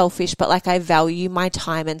sounds selfish, but like I value my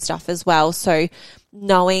time and stuff as well. So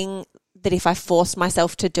knowing that if I forced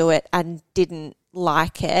myself to do it and didn't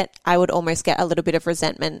like it, I would almost get a little bit of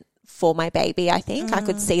resentment for my baby. I think I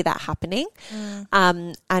could see that happening.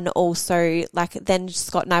 And also like then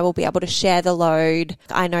Scott and I will be able to share the load.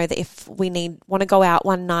 I know that if we want to go out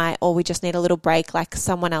one night or we just need a little break, like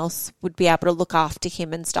someone else would be able to look after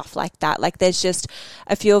him and stuff like that. Like there's just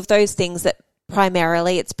a few of those things that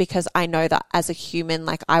primarily it's because I know that as a human,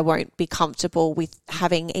 like I won't be comfortable with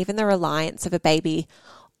having even the reliance of a baby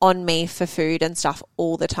on me for food and stuff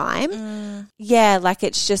all the time. Yeah, like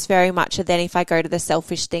it's just very much, and then if I go to the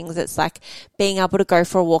selfish things, it's like being able to go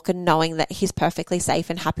for a walk and knowing that he's perfectly safe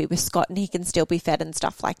and happy with Scott and he can still be fed and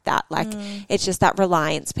stuff like that. Like it's just that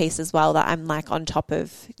reliance piece as well that I'm like on top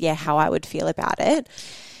of, how I would feel about it.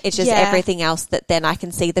 It's just everything else that then I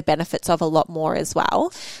can see the benefits of a lot more as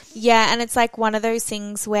well. Yeah, and it's like one of those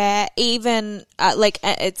things where even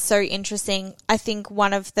it's so interesting. I think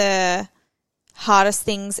one of the hardest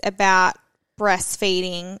things about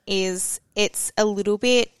breastfeeding is it's a little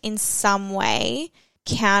bit in some way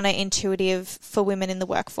counterintuitive for women in the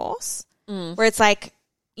workforce, where it's like,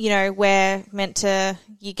 we're meant to,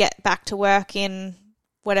 you get back to work in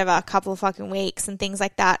whatever, a couple of fucking weeks and things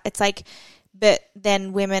like that. It's like, but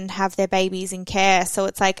then women have their babies in care. So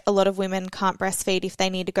it's like a lot of women can't breastfeed if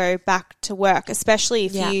they need to go back to work, especially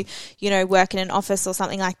if you work in an office or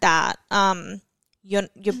something like that. You're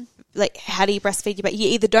like, how do you breastfeed your baby? You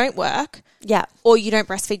either don't work or you don't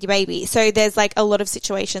breastfeed your baby. So there's like a lot of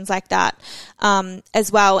situations like that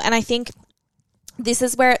as well. And I think this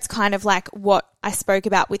is where it's kind of like what I spoke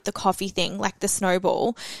about with the coffee thing, like the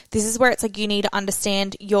snowball. This is where it's like you need to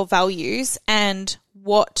understand your values and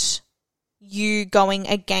what you going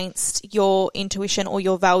against your intuition or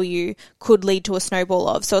your value could lead to a snowball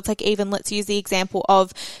of. So it's like, even let's use the example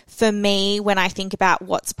of, for me, when I think about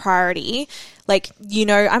what's priority, like,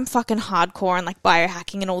 I'm fucking hardcore and like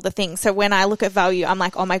biohacking and all the things. So when I look at value, I'm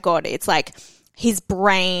like, oh my God, it's like his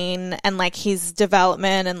brain and like his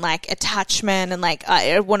development and like attachment and like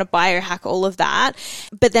I want to biohack all of that.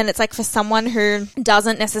 But then it's like for someone who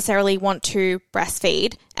doesn't necessarily want to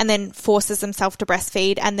breastfeed and then forces themselves to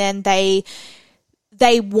breastfeed, and then they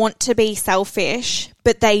want to be selfish,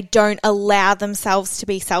 but they don't allow themselves to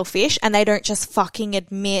be selfish, and they don't just fucking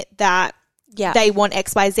admit that they want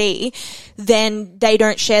XYZ, then they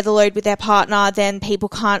don't share the load with their partner, then people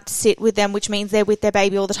can't sit with them, which means they're with their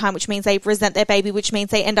baby all the time, which means they resent their baby, which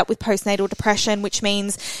means they end up with postnatal depression, which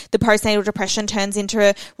means the postnatal depression turns into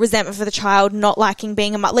a resentment for the child, not liking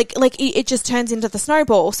being a mother. Like it just turns into the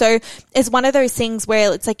snowball. So it's one of those things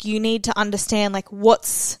where it's like you need to understand like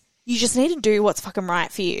you just need to do what's fucking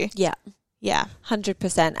right for you. Yeah. Yeah.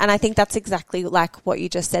 100%. And I think that's exactly like what you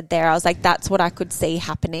just said there. I was like, that's what I could see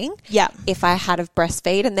happening. Yeah. If I had of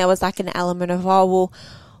breastfeed, and there was like an element of, oh, well,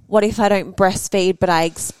 what if I don't breastfeed, but I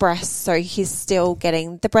express, so he's still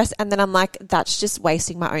getting the breast? And then I'm like, that's just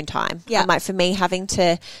wasting my own time. Yeah. I'm like, for me, having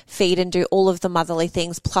to feed and do all of the motherly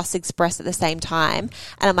things plus express at the same time.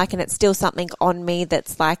 And I'm like, and it's still something on me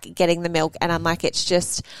that's like getting the milk. And I'm like, it's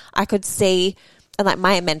just, I could see, and like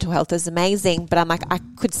my mental health is amazing, but I'm like, I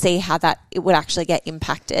could see how that it would actually get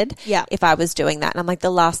impacted if I was doing that. And I'm like,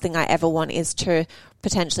 the last thing I ever want is to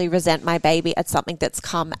potentially resent my baby at something that's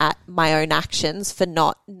come at my own actions for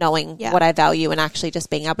not knowing what I value and actually just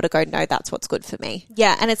being able to go, no, that's what's good for me.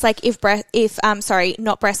 Yeah. And it's like not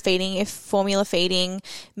breastfeeding, if formula feeding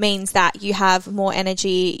means that you have more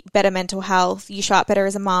energy, better mental health, you show up better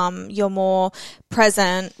as a mum, you're more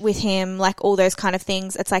present with him, like all those kind of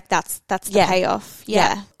things. It's like that's the payoff.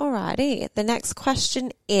 Yeah. Alrighty. The next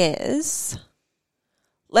question is,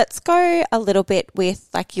 let's go a little bit with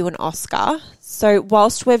like you and Oscar. So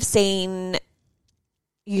whilst we've seen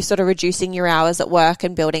you sort of reducing your hours at work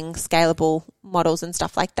and building scalable models and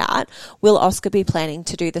stuff like that, will Oscar be planning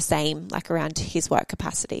to do the same like around his work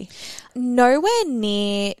capacity? Nowhere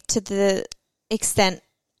near to the extent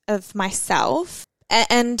of myself.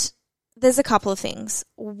 And there's a couple of things.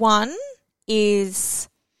 One is,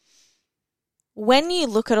 when you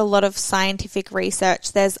look at a lot of scientific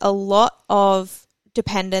research, there's a lot of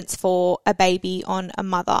dependence for a baby on a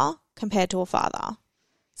mother compared to a father.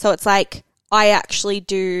 So it's like, I actually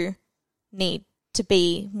do need to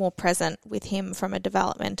be more present with him from a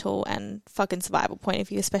developmental and fucking survival point of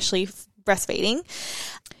view, especially breastfeeding.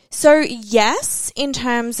 So yes, in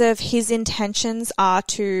terms of his intentions are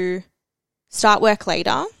to start work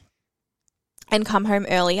later and come home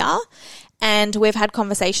earlier. And we've had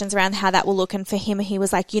conversations around how that will look. And for him, he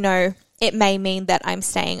was like, it may mean that I'm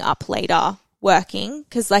staying up later working,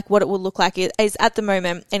 because like what it will look like is at the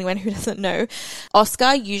moment, anyone who doesn't know,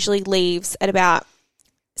 Oscar usually leaves at about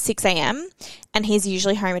 6 a.m. and he's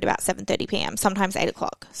usually home at about 7:30 p.m, sometimes 8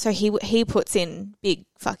 o'clock. So he puts in big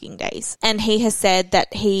fucking days. And he has said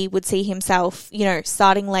that he would see himself,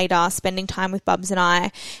 starting later, spending time with Bubs and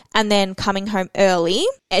I, and then coming home early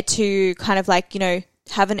to kind of like,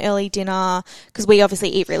 have an early dinner, because we obviously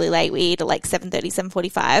eat really late. We eat at like 7:30,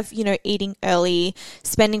 7:45, eating early,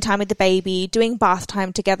 spending time with the baby, doing bath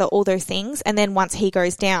time together, all those things. And then once he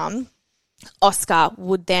goes down, Oscar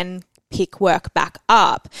would then pick work back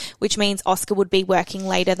up, which means Oscar would be working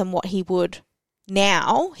later than what he would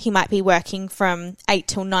now he might be working from 8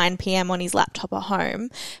 till 9 p.m. on his laptop at home,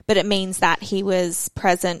 but it means that he was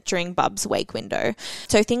present during Bub's wake window.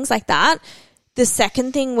 So things like that. The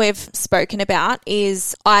second thing we've spoken about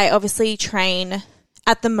is I obviously train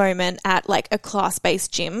at the moment at like a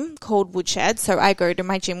class-based gym called Woodshed. So I go to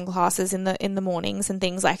my gym classes in the mornings and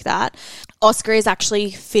things like that. Oscar is actually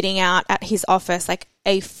fitting out at his office like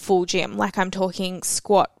a full gym. Like I'm talking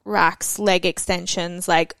squat racks, leg extensions,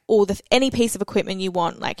 like any piece of equipment you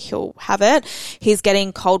want, like he'll have it. He's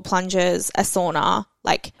getting cold plunges, a sauna,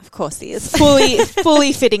 like Of course he is.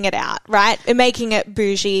 fully fitting it out, right? And making it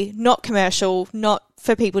bougie, not commercial, not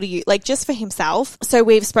for people to use, like just for himself. So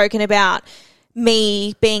we've spoken about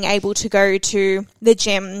me being able to go to the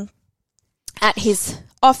gym at his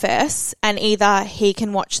office and either he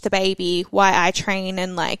can watch the baby while I train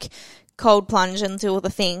and like cold plunge and do all the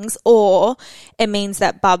things, or it means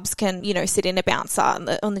that Bubs can, sit in a bouncer on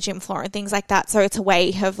the gym floor and things like that. So it's a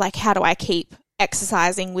way of like, how do I keep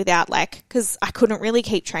exercising without because I couldn't really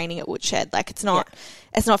keep training at Woodshed. Like it's not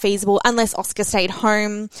feasible unless Oscar stayed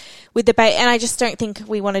home with the baby. And I just don't think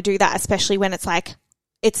we want to do that, especially when it's like,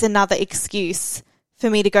 it's another excuse for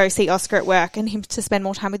me to go see Oscar at work and him to spend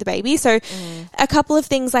more time with the baby. So a couple of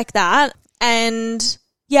things like that. And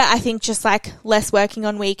yeah, I think just like less working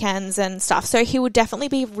on weekends and stuff. So he would definitely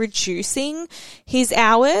be reducing his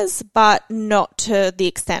hours, but not to the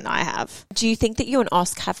extent I have. Do you think that you and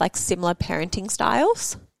Oscar have like similar parenting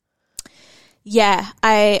styles? Yeah,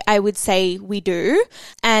 I would say we do.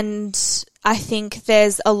 And I think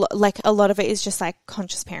there's a lot of it is just like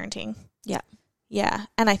conscious parenting. Yeah. Yeah,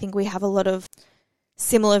 and I think we have a lot of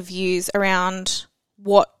similar views around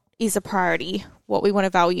what is a priority, what we want to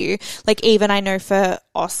value. Like even I know for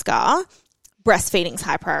Oscar, breastfeeding's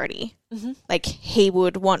high priority. Mm-hmm. Like he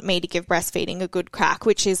would want me to give breastfeeding a good crack,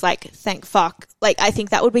 which is like, thank fuck. Like I think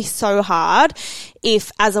that would be so hard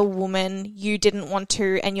if as a woman you didn't want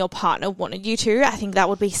to and your partner wanted you to. I think that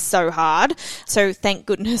would be so hard. So thank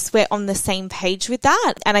goodness we're on the same page with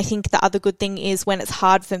that. And I think the other good thing is when it's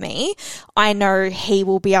hard for me, I know he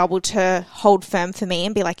will be able to hold firm for me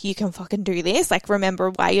and be like, you can fucking do this. Like remember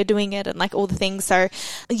why you're doing it and like all the things. So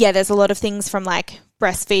yeah, there's a lot of things from like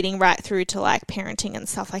breastfeeding right through to like parenting and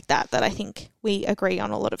stuff like that I think we agree on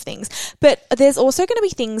a lot of things. But there's also going to be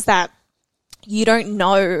things that you don't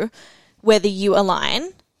know whether you align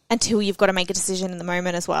until you've got to make a decision in the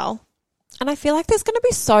moment as well. And I feel like there's going to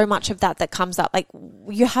be so much of that comes up. Like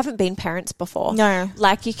you haven't been parents before. No.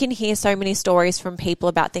 Like you can hear so many stories from people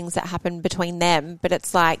about things that happen between them, but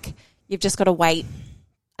it's like you've just got to wait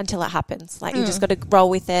until it happens. Like you just got to roll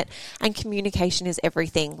with it, and communication is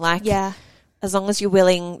everything. Like yeah. As long as you're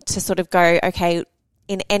willing to sort of go, okay,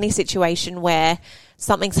 in any situation where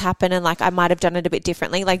something's happened and like I might have done it a bit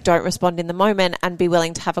differently, like don't respond in the moment and be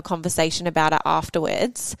willing to have a conversation about it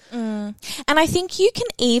afterwards. And I think you can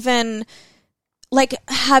even like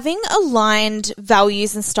having aligned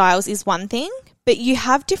values and styles is one thing, but you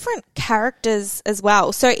have different characters as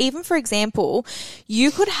well. So even for example,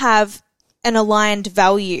 you could have an aligned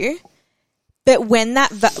value, but when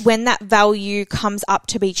that value comes up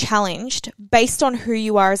to be challenged, based on who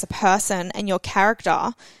you are as a person and your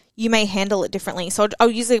character, you may handle it differently. So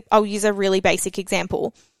I'll use a really basic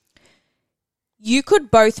example. You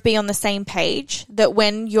could both be on the same page that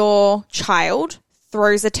when your child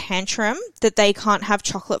throws a tantrum that they can't have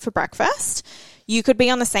chocolate for breakfast, you could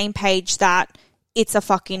be on the same page that it's a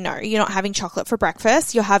fucking no. You're not having chocolate for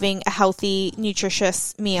breakfast. You're having a healthy,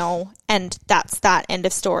 nutritious meal, and that's that, end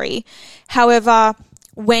of story. However,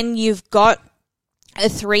 when you've got a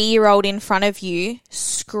 3-year-old in front of you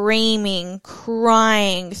screaming,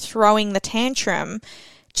 crying, throwing the tantrum,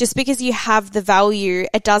 just because you have the value,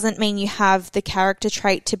 it doesn't mean you have the character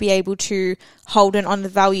trait to be able to hold it on the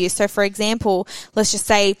value. So for example, let's just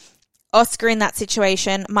say Oscar in that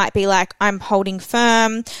situation might be like, I'm holding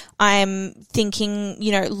firm, I'm thinking,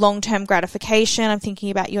 long-term gratification, I'm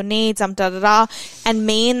thinking about your needs, I'm da-da-da. And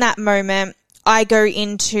me in that moment, I go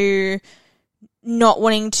into not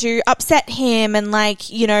wanting to upset him and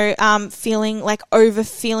feeling like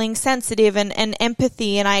feeling sensitive and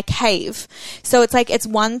empathy, and I cave. So it's like, it's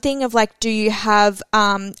one thing of like, do you have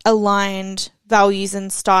aligned values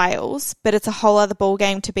and styles, but it's a whole other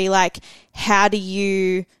ballgame to be like, how do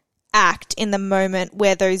you act in the moment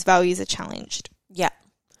where those values are challenged? Yeah.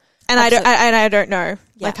 And absolutely. I don't know.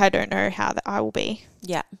 Yeah. Like I don't know how that I will be.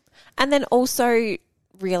 Yeah. And then also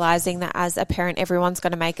realizing that as a parent, everyone's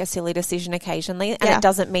going to make a silly decision occasionally, and it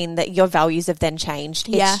doesn't mean that your values have then changed.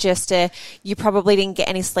 Yeah. It's just you probably didn't get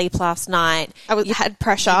any sleep last night. I had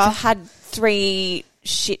pressure. You had 3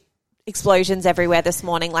 shit explosions everywhere this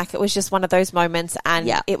morning. Like, it was just one of those moments, and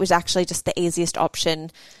Yeah. it was actually just the easiest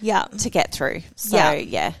option to get through. So,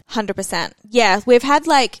 yeah. 100%. Yeah, we've had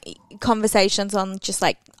like conversations on just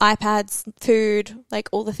like iPads, food, like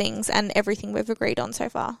all the things, and everything we've agreed on so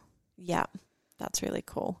far. Yeah, that's really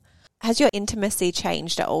cool. Has your intimacy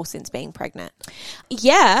changed at all since being pregnant?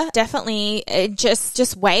 Yeah, definitely. It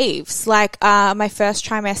just waves. Like my first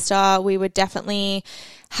trimester, we were definitely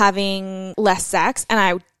having less sex, and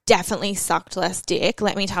I definitely sucked less dick,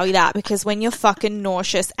 let me tell you that, because when you're fucking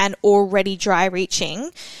nauseous and already dry reaching,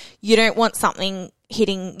 you don't want something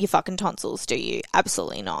hitting your fucking tonsils, do you?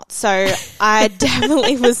 Absolutely not. So I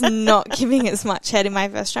definitely was not giving as much head in my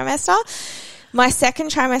first trimester. My second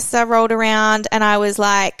trimester rolled around, and I was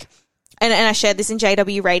like, and I shared this in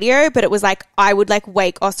JW radio, but it was like I would like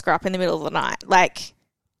wake Oscar up in the middle of the night, like,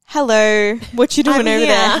 hello, what you doing over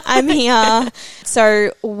there? I'm here.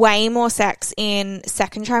 So way more sex in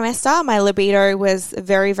second trimester. My libido was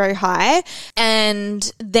very, very high.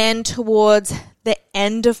 And then towards the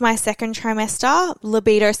end of my second trimester,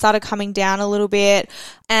 libido started coming down a little bit,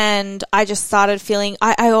 and I just started feeling,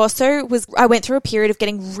 I went through a period of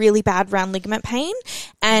getting really bad round ligament pain,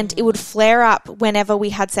 and it would flare up whenever we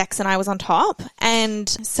had sex and I was on top. And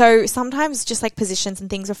so sometimes just like positions and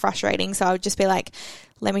things were frustrating. So I would just be like,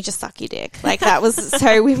 let me just suck your dick. Like that was,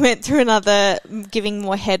 so we went through another giving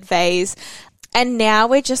more head phase, and now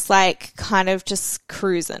we're just like kind of just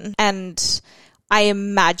cruising, and I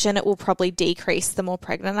imagine it will probably decrease the more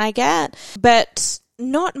pregnant I get, but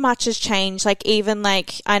not much has changed. Like even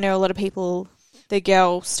like I know a lot of people, the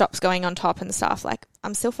girl stops going on top and stuff. Like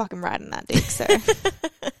I'm still fucking riding that dick. So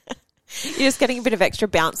you're just getting a bit of extra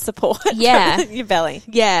bounce support. Yeah, from your belly.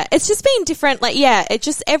 Yeah, it's just been different. Like it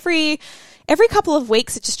just every couple of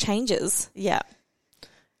weeks it just changes. Yeah,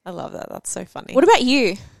 I love that. That's so funny. What about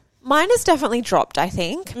you? Mine has definitely dropped, I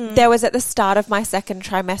think. There was at the start of my second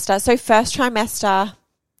trimester. So first trimester,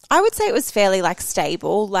 I would say it was fairly like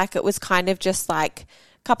stable. Like it was kind of just like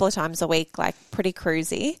a couple of times a week, like pretty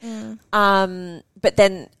cruisy. But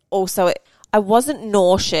then also I wasn't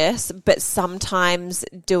nauseous, but sometimes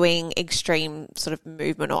doing extreme sort of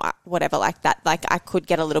movement or whatever like that, like I could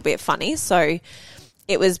get a little bit funny. So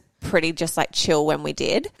it was pretty just like chill when we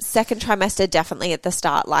did. Second trimester, definitely at the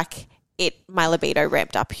start, like my libido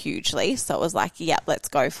ramped up hugely. So it was like, yeah, let's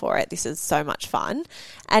go for it. This is so much fun.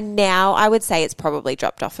 And now I would say it's probably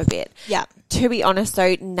dropped off a bit. Yeah. To be honest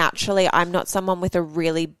though, naturally, I'm not someone with a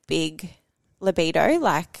really big libido.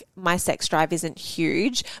 Like my sex drive isn't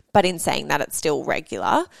huge, but in saying that, it's still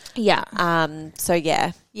regular. Yeah. So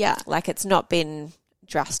yeah. Yeah. Like it's not been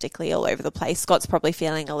drastically all over the place. Scott's probably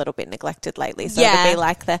feeling a little bit neglected lately. So it'd be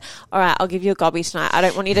like all right, I'll give you a gobby tonight. I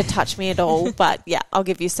don't want you to touch me at all, but yeah, I'll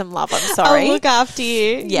give you some love. I'm sorry. I'll look after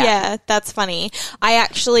you. Yeah, that's funny. I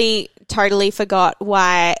actually totally forgot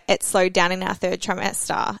why it slowed down in our third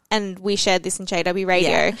trimester, and we shared this in JW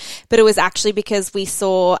radio, but it was actually because we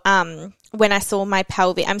saw, when I saw my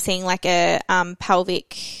pelvic, I'm seeing like a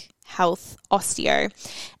pelvic health osteo,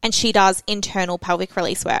 and she does internal pelvic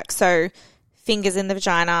release work. So fingers in the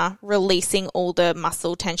vagina, releasing all the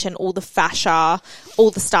muscle tension, all the fascia,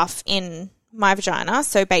 all the stuff in my vagina.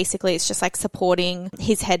 So basically it's just like supporting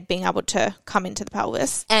his head being able to come into the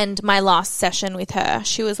pelvis. And my last session with her,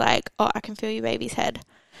 she was like, oh, I can feel your baby's head.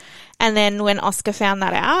 And then when Oscar found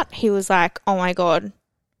that out, he was like, oh my God,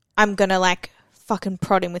 I'm going to like fucking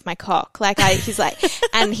prod him with my cock. Like he's like,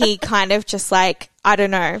 and he kind of just like, I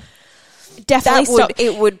don't know. Definitely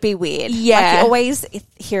it would be weird. Yeah. Like you always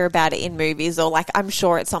hear about it in movies, or like I'm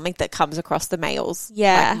sure it's something that comes across the male's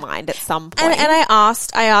mind at some point. And I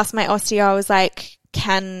asked my osteo, I was like,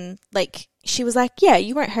 she was like, yeah,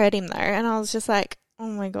 you won't hurt him though. And I was just like, oh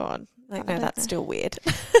my God. Like, no, that's still weird.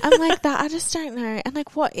 I'm like, that, I just don't know. And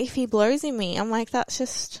like, what if he blows in me? I'm like, that's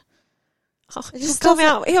just...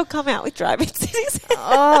 He'll come out with driving cities.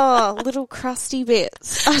 Oh, little crusty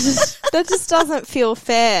bits. That just doesn't feel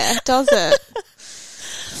fair, does it?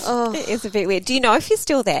 Oh, it is a bit weird. Do you know if he's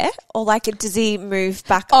still there, or like does he move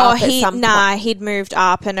back up at some point? He'd moved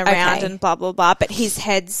up and around and blah blah blah. But his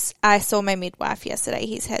head's. I saw my midwife yesterday.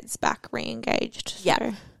 His head's back re-engaged.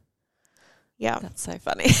 So. Yeah, that's so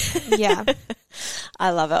funny. Yeah.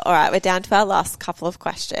 I love it. All right, we're down to our last couple of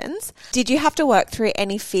questions. Did you have to work through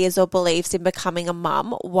any fears or beliefs in becoming a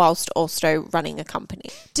mum whilst also running a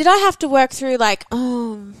company? Did I have to work through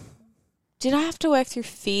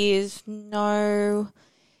fears? No.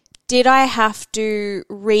 Did I have to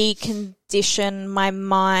recondition my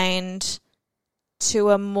mind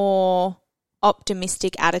to a more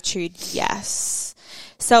optimistic attitude? Yes.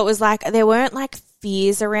 So it was like there weren't like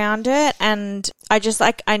fears around it, and I just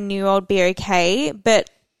like I knew I'd be okay,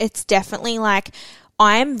 but it's definitely like,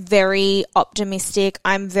 I'm very optimistic.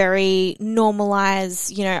 I'm very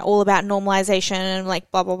normalized, you know, all about normalization and like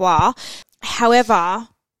blah, blah, blah. However,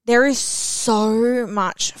 there is so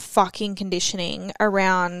much fucking conditioning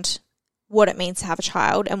around what it means to have a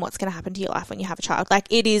child and what's going to happen to your life when you have a child. Like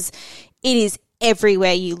it is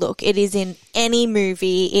everywhere you look. It is in any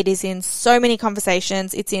movie. It is in so many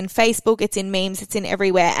conversations. It's in Facebook. It's in memes. It's in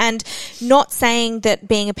everywhere. And not saying that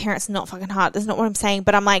being a parent's not fucking hard. That's not what I'm saying.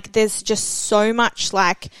 But I'm like, there's just so much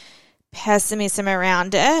like pessimism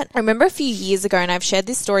around it. I remember a few years ago, and I've shared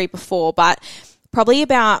this story before, but probably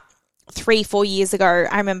about 3-4 years ago,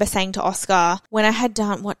 I remember saying to Oscar, when I had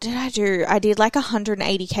done, what did I do? I did like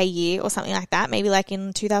 180K a year or something like that, maybe like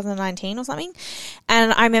in 2019 or something.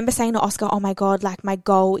 And I remember saying to Oscar, oh my God, like my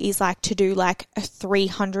goal is like to do like a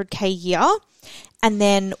 300K a year. And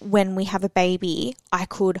then when we have a baby, I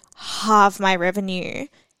could halve my revenue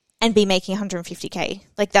and be making 150K.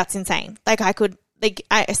 Like that's insane. Like I could,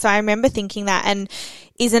 so I remember thinking that, and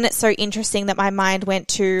isn't it so interesting that my mind went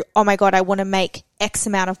to, oh my God, I want to make X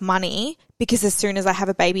amount of money because as soon as I have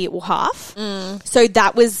a baby, it will half. So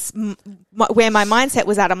that was where my mindset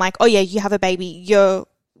was at. I'm like, oh yeah, you have a baby, you're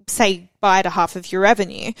say bye to half of your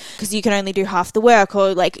revenue because you can only do half the work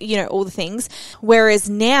or like, you know, all the things. Whereas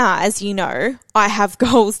now, as you know, I have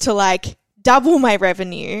goals to like double my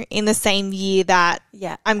revenue in the same year that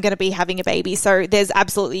I'm going to be having a baby. So there's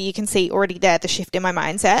absolutely, you can see already there the shift in my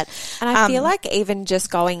mindset. And I feel like even just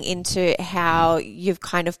going into how you've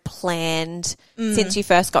kind of planned since you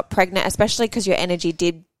first got pregnant, especially because your energy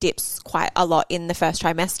dips quite a lot in the first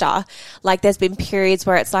trimester. Like there's been periods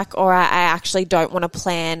where it's like, all right, I actually don't want to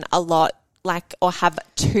plan a lot like or have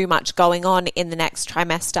too much going on in the next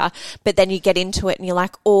trimester. But then you get into it and you're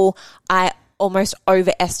like, oh, I almost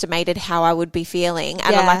overestimated how I would be feeling.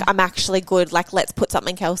 And I'm like, I'm actually good. Like, let's put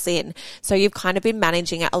something else in. So you've kind of been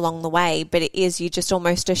managing it along the way, but it is, you just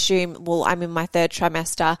almost assume, well, I'm in my third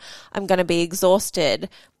trimester. I'm going to be exhausted.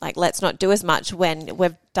 Like, let's not do as much when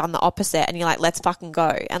we've done the opposite. And you're like, let's fucking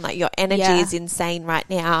go. And like your energy is insane right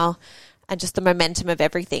now and just the momentum of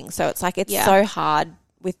everything. So it's like, it's so hard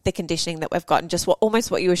with the conditioning that we've got and just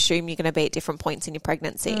almost what you assume you're going to be at different points in your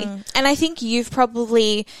pregnancy. And I think you've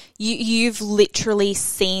probably, you've literally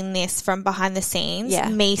seen this from behind the scenes,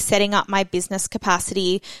 me setting up my business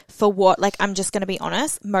capacity for what, like, I'm just going to be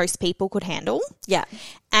honest, most people could handle. Yeah.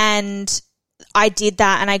 And I did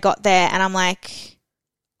that and I got there and I'm like,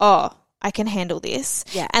 oh, I can handle this.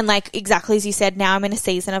 Yeah. And like exactly as you said, now I'm in a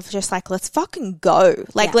season of just like, let's fucking go.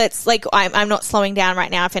 Like let's like, I'm not slowing down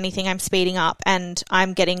right now. If anything, I'm speeding up and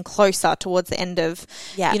I'm getting closer towards the end of,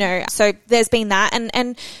 you know, so there's been that.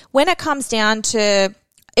 And when it comes down to,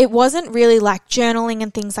 it wasn't really like journaling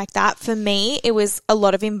and things like that. For me, it was a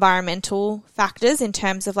lot of environmental factors in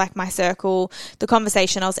terms of like my circle, the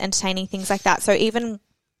conversation I was entertaining, things like that. So even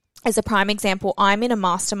as a prime example, I'm in a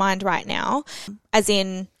mastermind right now, as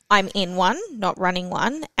in, I'm in one, not running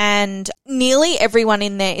one, and nearly everyone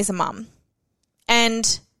in there is a mum.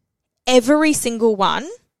 And every single one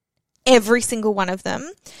of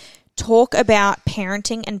them talk about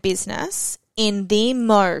parenting and business in the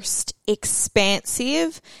most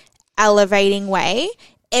expansive, elevating way.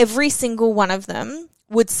 Every single one of them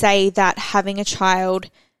would say that having a child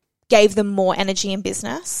gave them more energy in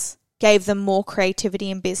business, gave them more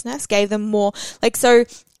creativity in business, gave them more, like, so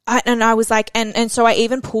I was like, and so I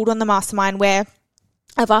even pulled on the mastermind where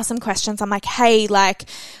I've asked them questions. I'm like, hey, like,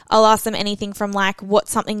 I'll ask them anything from like,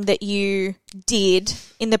 what's something that you did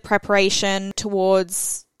in the preparation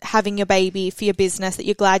towards having your baby for your business that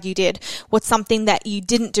you're glad you did? What's something that you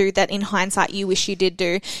didn't do that in hindsight you wish you did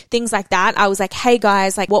do? Things like that. I was like, hey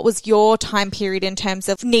guys, like, what was your time period in terms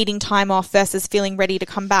of needing time off versus feeling ready to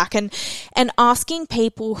come back? And asking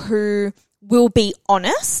people who will be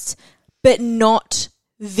honest, but not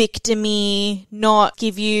victim-y, not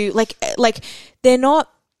give you like they're not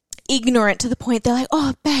ignorant to the point they're like,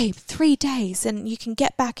 oh babe, 3 days and you can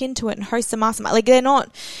get back into it and host a mastermind. Like they're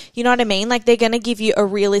not, you know what I mean? Like they're going to give you a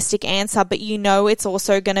realistic answer, but you know it's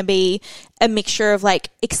also going to be a mixture of like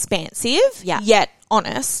expansive yet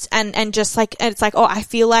honest and just like, and it's like, oh, I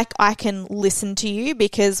feel like I can listen to you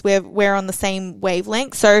because we're on the same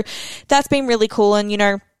wavelength. So that's been really cool. And you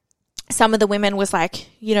know, some of the women was like,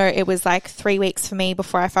 you know, it was like 3 weeks for me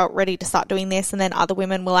before I felt ready to start doing this. And then other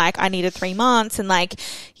women were like, I needed 3 months. And like,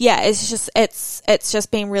 yeah, it's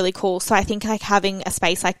just been really cool. So I think like having a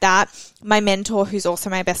space like that, my mentor, who's also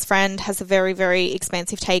my best friend, has a very, very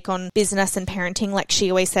expansive take on business and parenting. Like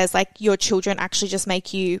she always says, like your children actually just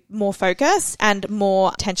make you more focused and more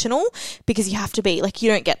intentional because you have to be like,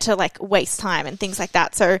 you don't get to like waste time and things like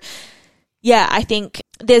that. So yeah, I think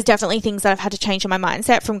there's definitely things that I've had to change in my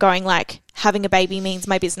mindset from going like having a baby means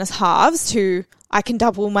my business halves to I can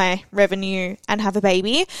double my revenue and have a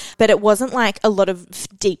baby. But it wasn't like a lot of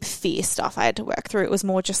deep fear stuff I had to work through. It was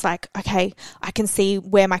more just like, okay, I can see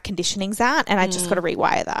where my conditioning's at and I just got to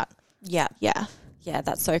rewire that. Yeah. Yeah. Yeah,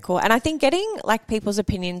 that's so cool. And I think getting like people's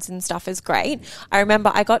opinions and stuff is great. I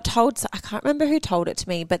remember I got told, I can't remember who told it to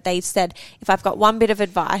me, but they said if I've got one bit of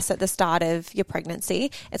advice at the start of your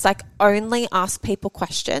pregnancy, it's like only ask people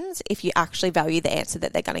questions if you actually value the answer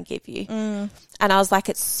that they're going to give you. And I was like,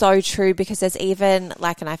 it's so true because there's even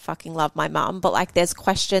like, and I fucking love my mum, but like there's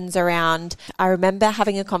questions around, I remember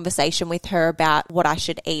having a conversation with her about what I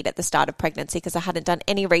should eat at the start of pregnancy because I hadn't done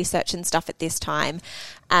any research and stuff at this time.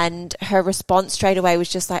 And her response straight away was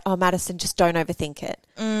just like, oh, Madison, just don't overthink it.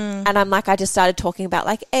 And I'm like, I just started talking about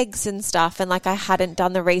like eggs and stuff. And like, I hadn't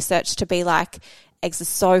done the research to be like, eggs are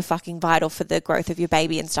so fucking vital for the growth of your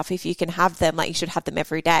baby and stuff. If you can have them, like you should have them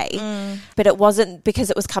every day. But it wasn't because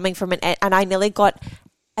it was coming from and I nearly got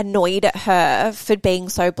annoyed at her for being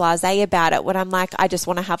so blasé about it when I'm like, I just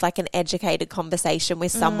want to have like an educated conversation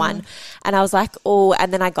with someone. And I was like, oh,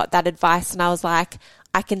 and then I got that advice and I was like,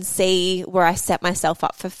 I can see where I set myself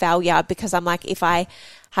up for failure because I'm like, if I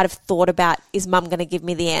had have thought about, is mum going to give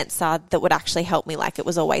me the answer that would actually help me? Like it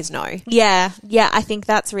was always no. Yeah. Yeah. I think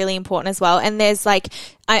that's really important as well. And there's like,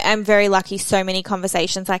 I'm very lucky. So many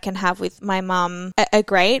conversations I can have with my mum are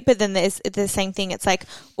great. But then there's the same thing. It's like,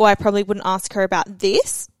 oh, I probably wouldn't ask her about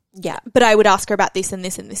this. Yeah. But I would ask her about this and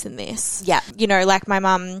this and this and this. Yeah. You know, like my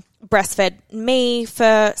mum breastfed me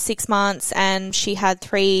for 6 months and she had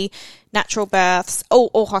 3 natural births,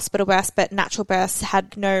 or hospital births, but natural births,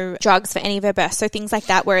 had no drugs for any of her births. So things like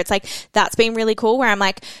that where it's like, that's been really cool where I'm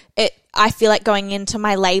like, I feel like going into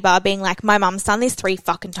my labor being like, my mum's done this 3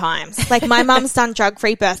 fucking times. Like my mum's done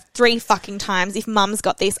drug-free birth 3 fucking times. If mum's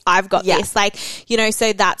got this, I've got this. Like, you know,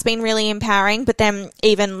 so that's been really empowering. But then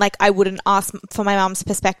even like I wouldn't ask for my mum's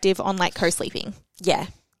perspective on like co-sleeping. Yeah.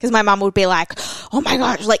 Because my mum would be like, oh my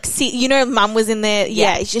gosh, like, see, you know, mum was in there.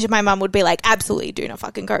 Yeah. My mum would be like, absolutely do not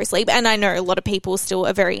fucking co-sleep. And I know a lot of people still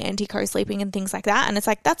are very anti co-sleeping and things like that. And it's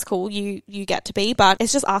like, that's cool. You get to be, but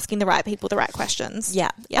it's just asking the right people the right questions. Yeah.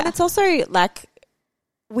 And it's also like,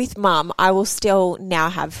 with mum, I will still now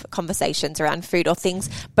have conversations around food or things,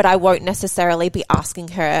 but I won't necessarily be asking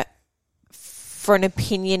her for an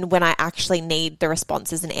opinion when I actually need the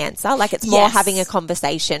response as an answer. Like it's more having a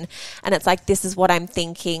conversation and it's like, this is what I'm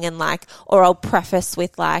thinking. And like, or I'll preface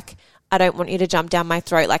with like, I don't want you to jump down my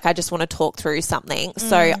throat. Like I just want to talk through something.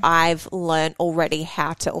 So I've learned already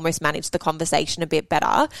how to almost manage the conversation a bit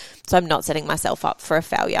better. So I'm not setting myself up for a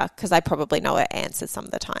failure because I probably know her answer some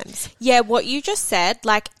of the times. Yeah. What you just said,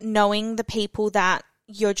 like knowing the people that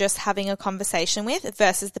you're just having a conversation with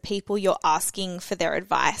versus the people you're asking for their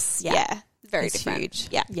advice. Yeah. Very different. Huge.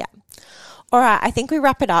 Yeah. All right. I think we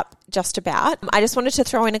wrap it up just about. I just wanted to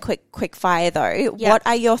throw in a quick fire though. Yep. What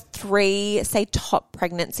are your 3, say, top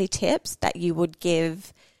pregnancy tips that you would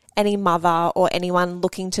give any mother or anyone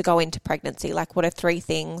looking to go into pregnancy? Like what are 3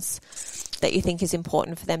 things that you think is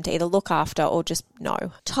important for them to either look after or just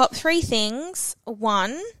know? Top 3 things.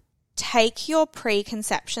 1, take your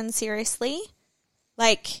preconception seriously.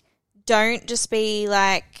 Like don't just be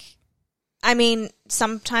like, I mean,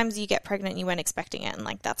 sometimes you get pregnant and you weren't expecting it and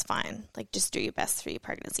like that's fine. Like just do your best for your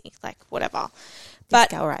pregnancy, like whatever. But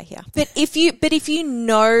go right here. But if you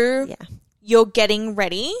know you're getting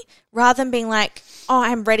ready, rather than being like, oh,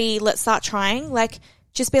 I'm ready, let's start trying, like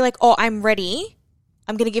just be like, oh, I'm ready.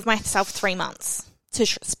 I'm going to give myself 3 months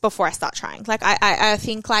before I start trying. Like I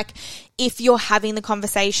think like if you're having the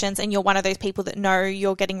conversations and you're one of those people that know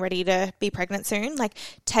you're getting ready to be pregnant soon, like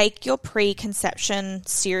take your preconception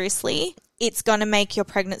seriously. It's going to make your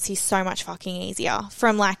pregnancy so much fucking easier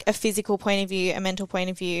from like a physical point of view, a mental point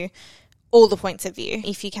of view, all the points of view,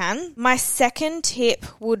 if you can. My second tip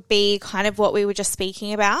would be kind of what we were just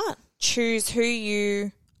speaking about. Choose who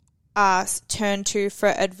you turn to for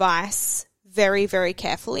advice very, very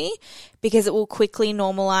carefully because it will quickly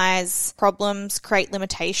normalize problems, create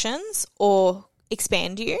limitations, or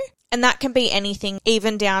expand you. And that can be anything,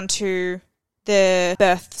 even down to the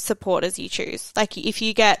birth supporters you choose. Like if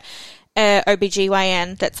you get a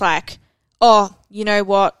OBGYN that's like, oh, you know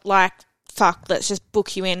what, like, fuck, let's just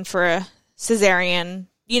book you in for a cesarean,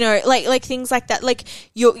 you know, like things like that. Like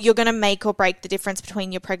you're going to make or break the difference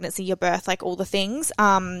between your pregnancy, your birth, like all the things.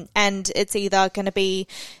 And it's either going to be,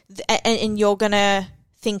 and you're going to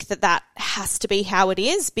think that has to be how it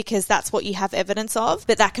is because that's what you have evidence of.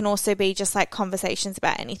 But that can also be just like conversations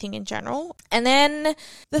about anything in general. And then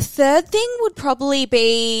the third thing would probably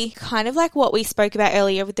be kind of like what we spoke about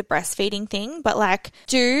earlier with the breastfeeding thing, but like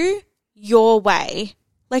do your way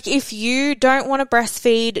Like, if you don't want to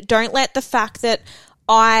breastfeed, don't let the fact that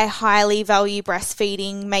I highly value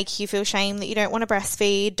breastfeeding make you feel shame that you don't want to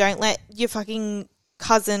breastfeed. Don't let your fucking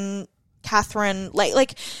cousin, Catherine,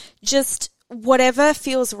 like just whatever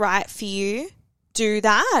feels right for you, do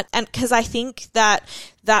that. And because I think that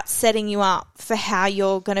that's setting you up for how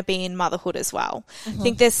you're going to be in motherhood as well. I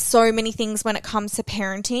think there's so many things when it comes to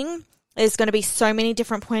parenting. There's going to be so many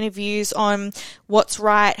different point of views on what's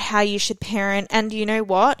right, how you should parent. And you know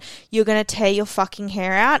what? You're going to tear your fucking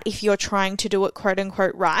hair out if you're trying to do it quote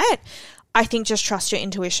unquote right. I think just trust your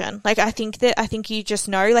intuition. Like, I think you just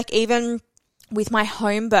know, like, even with my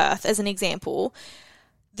home birth as an example,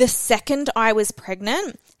 the second I was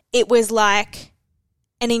pregnant, it was like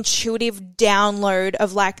an intuitive download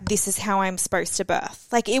of like, this is how I'm supposed to birth.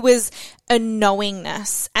 Like, it was a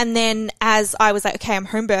knowingness. And then as I was like, okay, I'm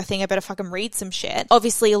home birthing, I better fucking read some shit.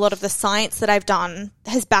 Obviously, a lot of the science that I've done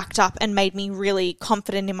has backed up and made me really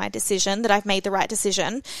confident in my decision that I've made the right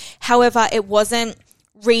decision. However, it wasn't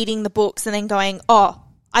reading the books and then going, oh,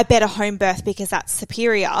 I better home birth because that's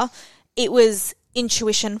superior. It was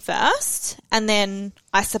intuition first, and then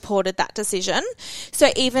I supported that decision.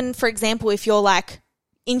 So even, for example, if you're like,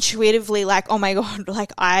 intuitively like, oh my God,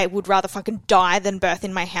 like I would rather fucking die than birth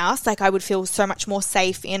in my house. Like, I would feel so much more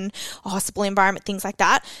safe in a hospital environment, things like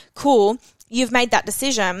that. Cool. You've made that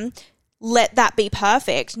decision. Let that be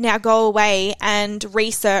perfect. Now go away and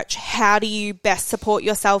research how do you best support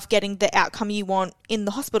yourself getting the outcome you want in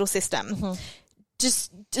the hospital system.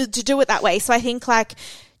 Just to do it that way. So I think like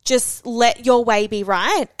just let your way be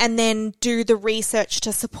right and then do the research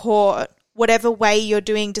to support whatever way you're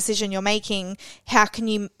doing, decision you're making, how can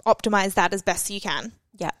you optimize that as best you can?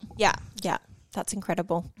 Yeah. Yeah. Yeah. That's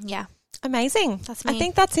incredible. Yeah. Amazing. That's me. I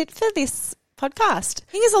think that's it for this podcast.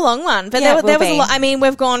 I think it's a long one, but Yeah, there was be. a lot. I mean,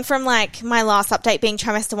 we've gone from like my last update being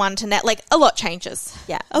trimester 1 to net, like a lot changes.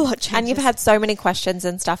 Yeah. A lot changes. And you've had so many questions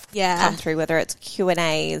and stuff Yeah. come through, whether it's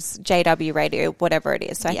Q&As, JW radio, whatever it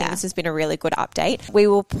is. So I think Yeah. this has been a really good update. We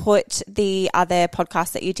will put the other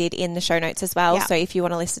podcast that you did in the show notes as well. Yeah. So if you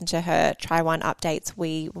want to listen to her Try One updates,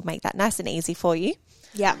 we will make that nice and easy for you.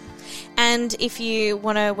 Yeah. And if you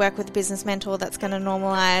want to work with a business mentor that's going to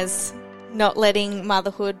normalize not letting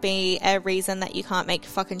motherhood be a reason that you can't make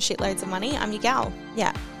fucking shitloads of money, I'm your gal.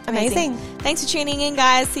 Yeah. Amazing. Thanks for tuning in,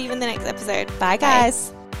 guys. See you in the next episode. Bye,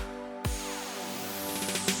 guys.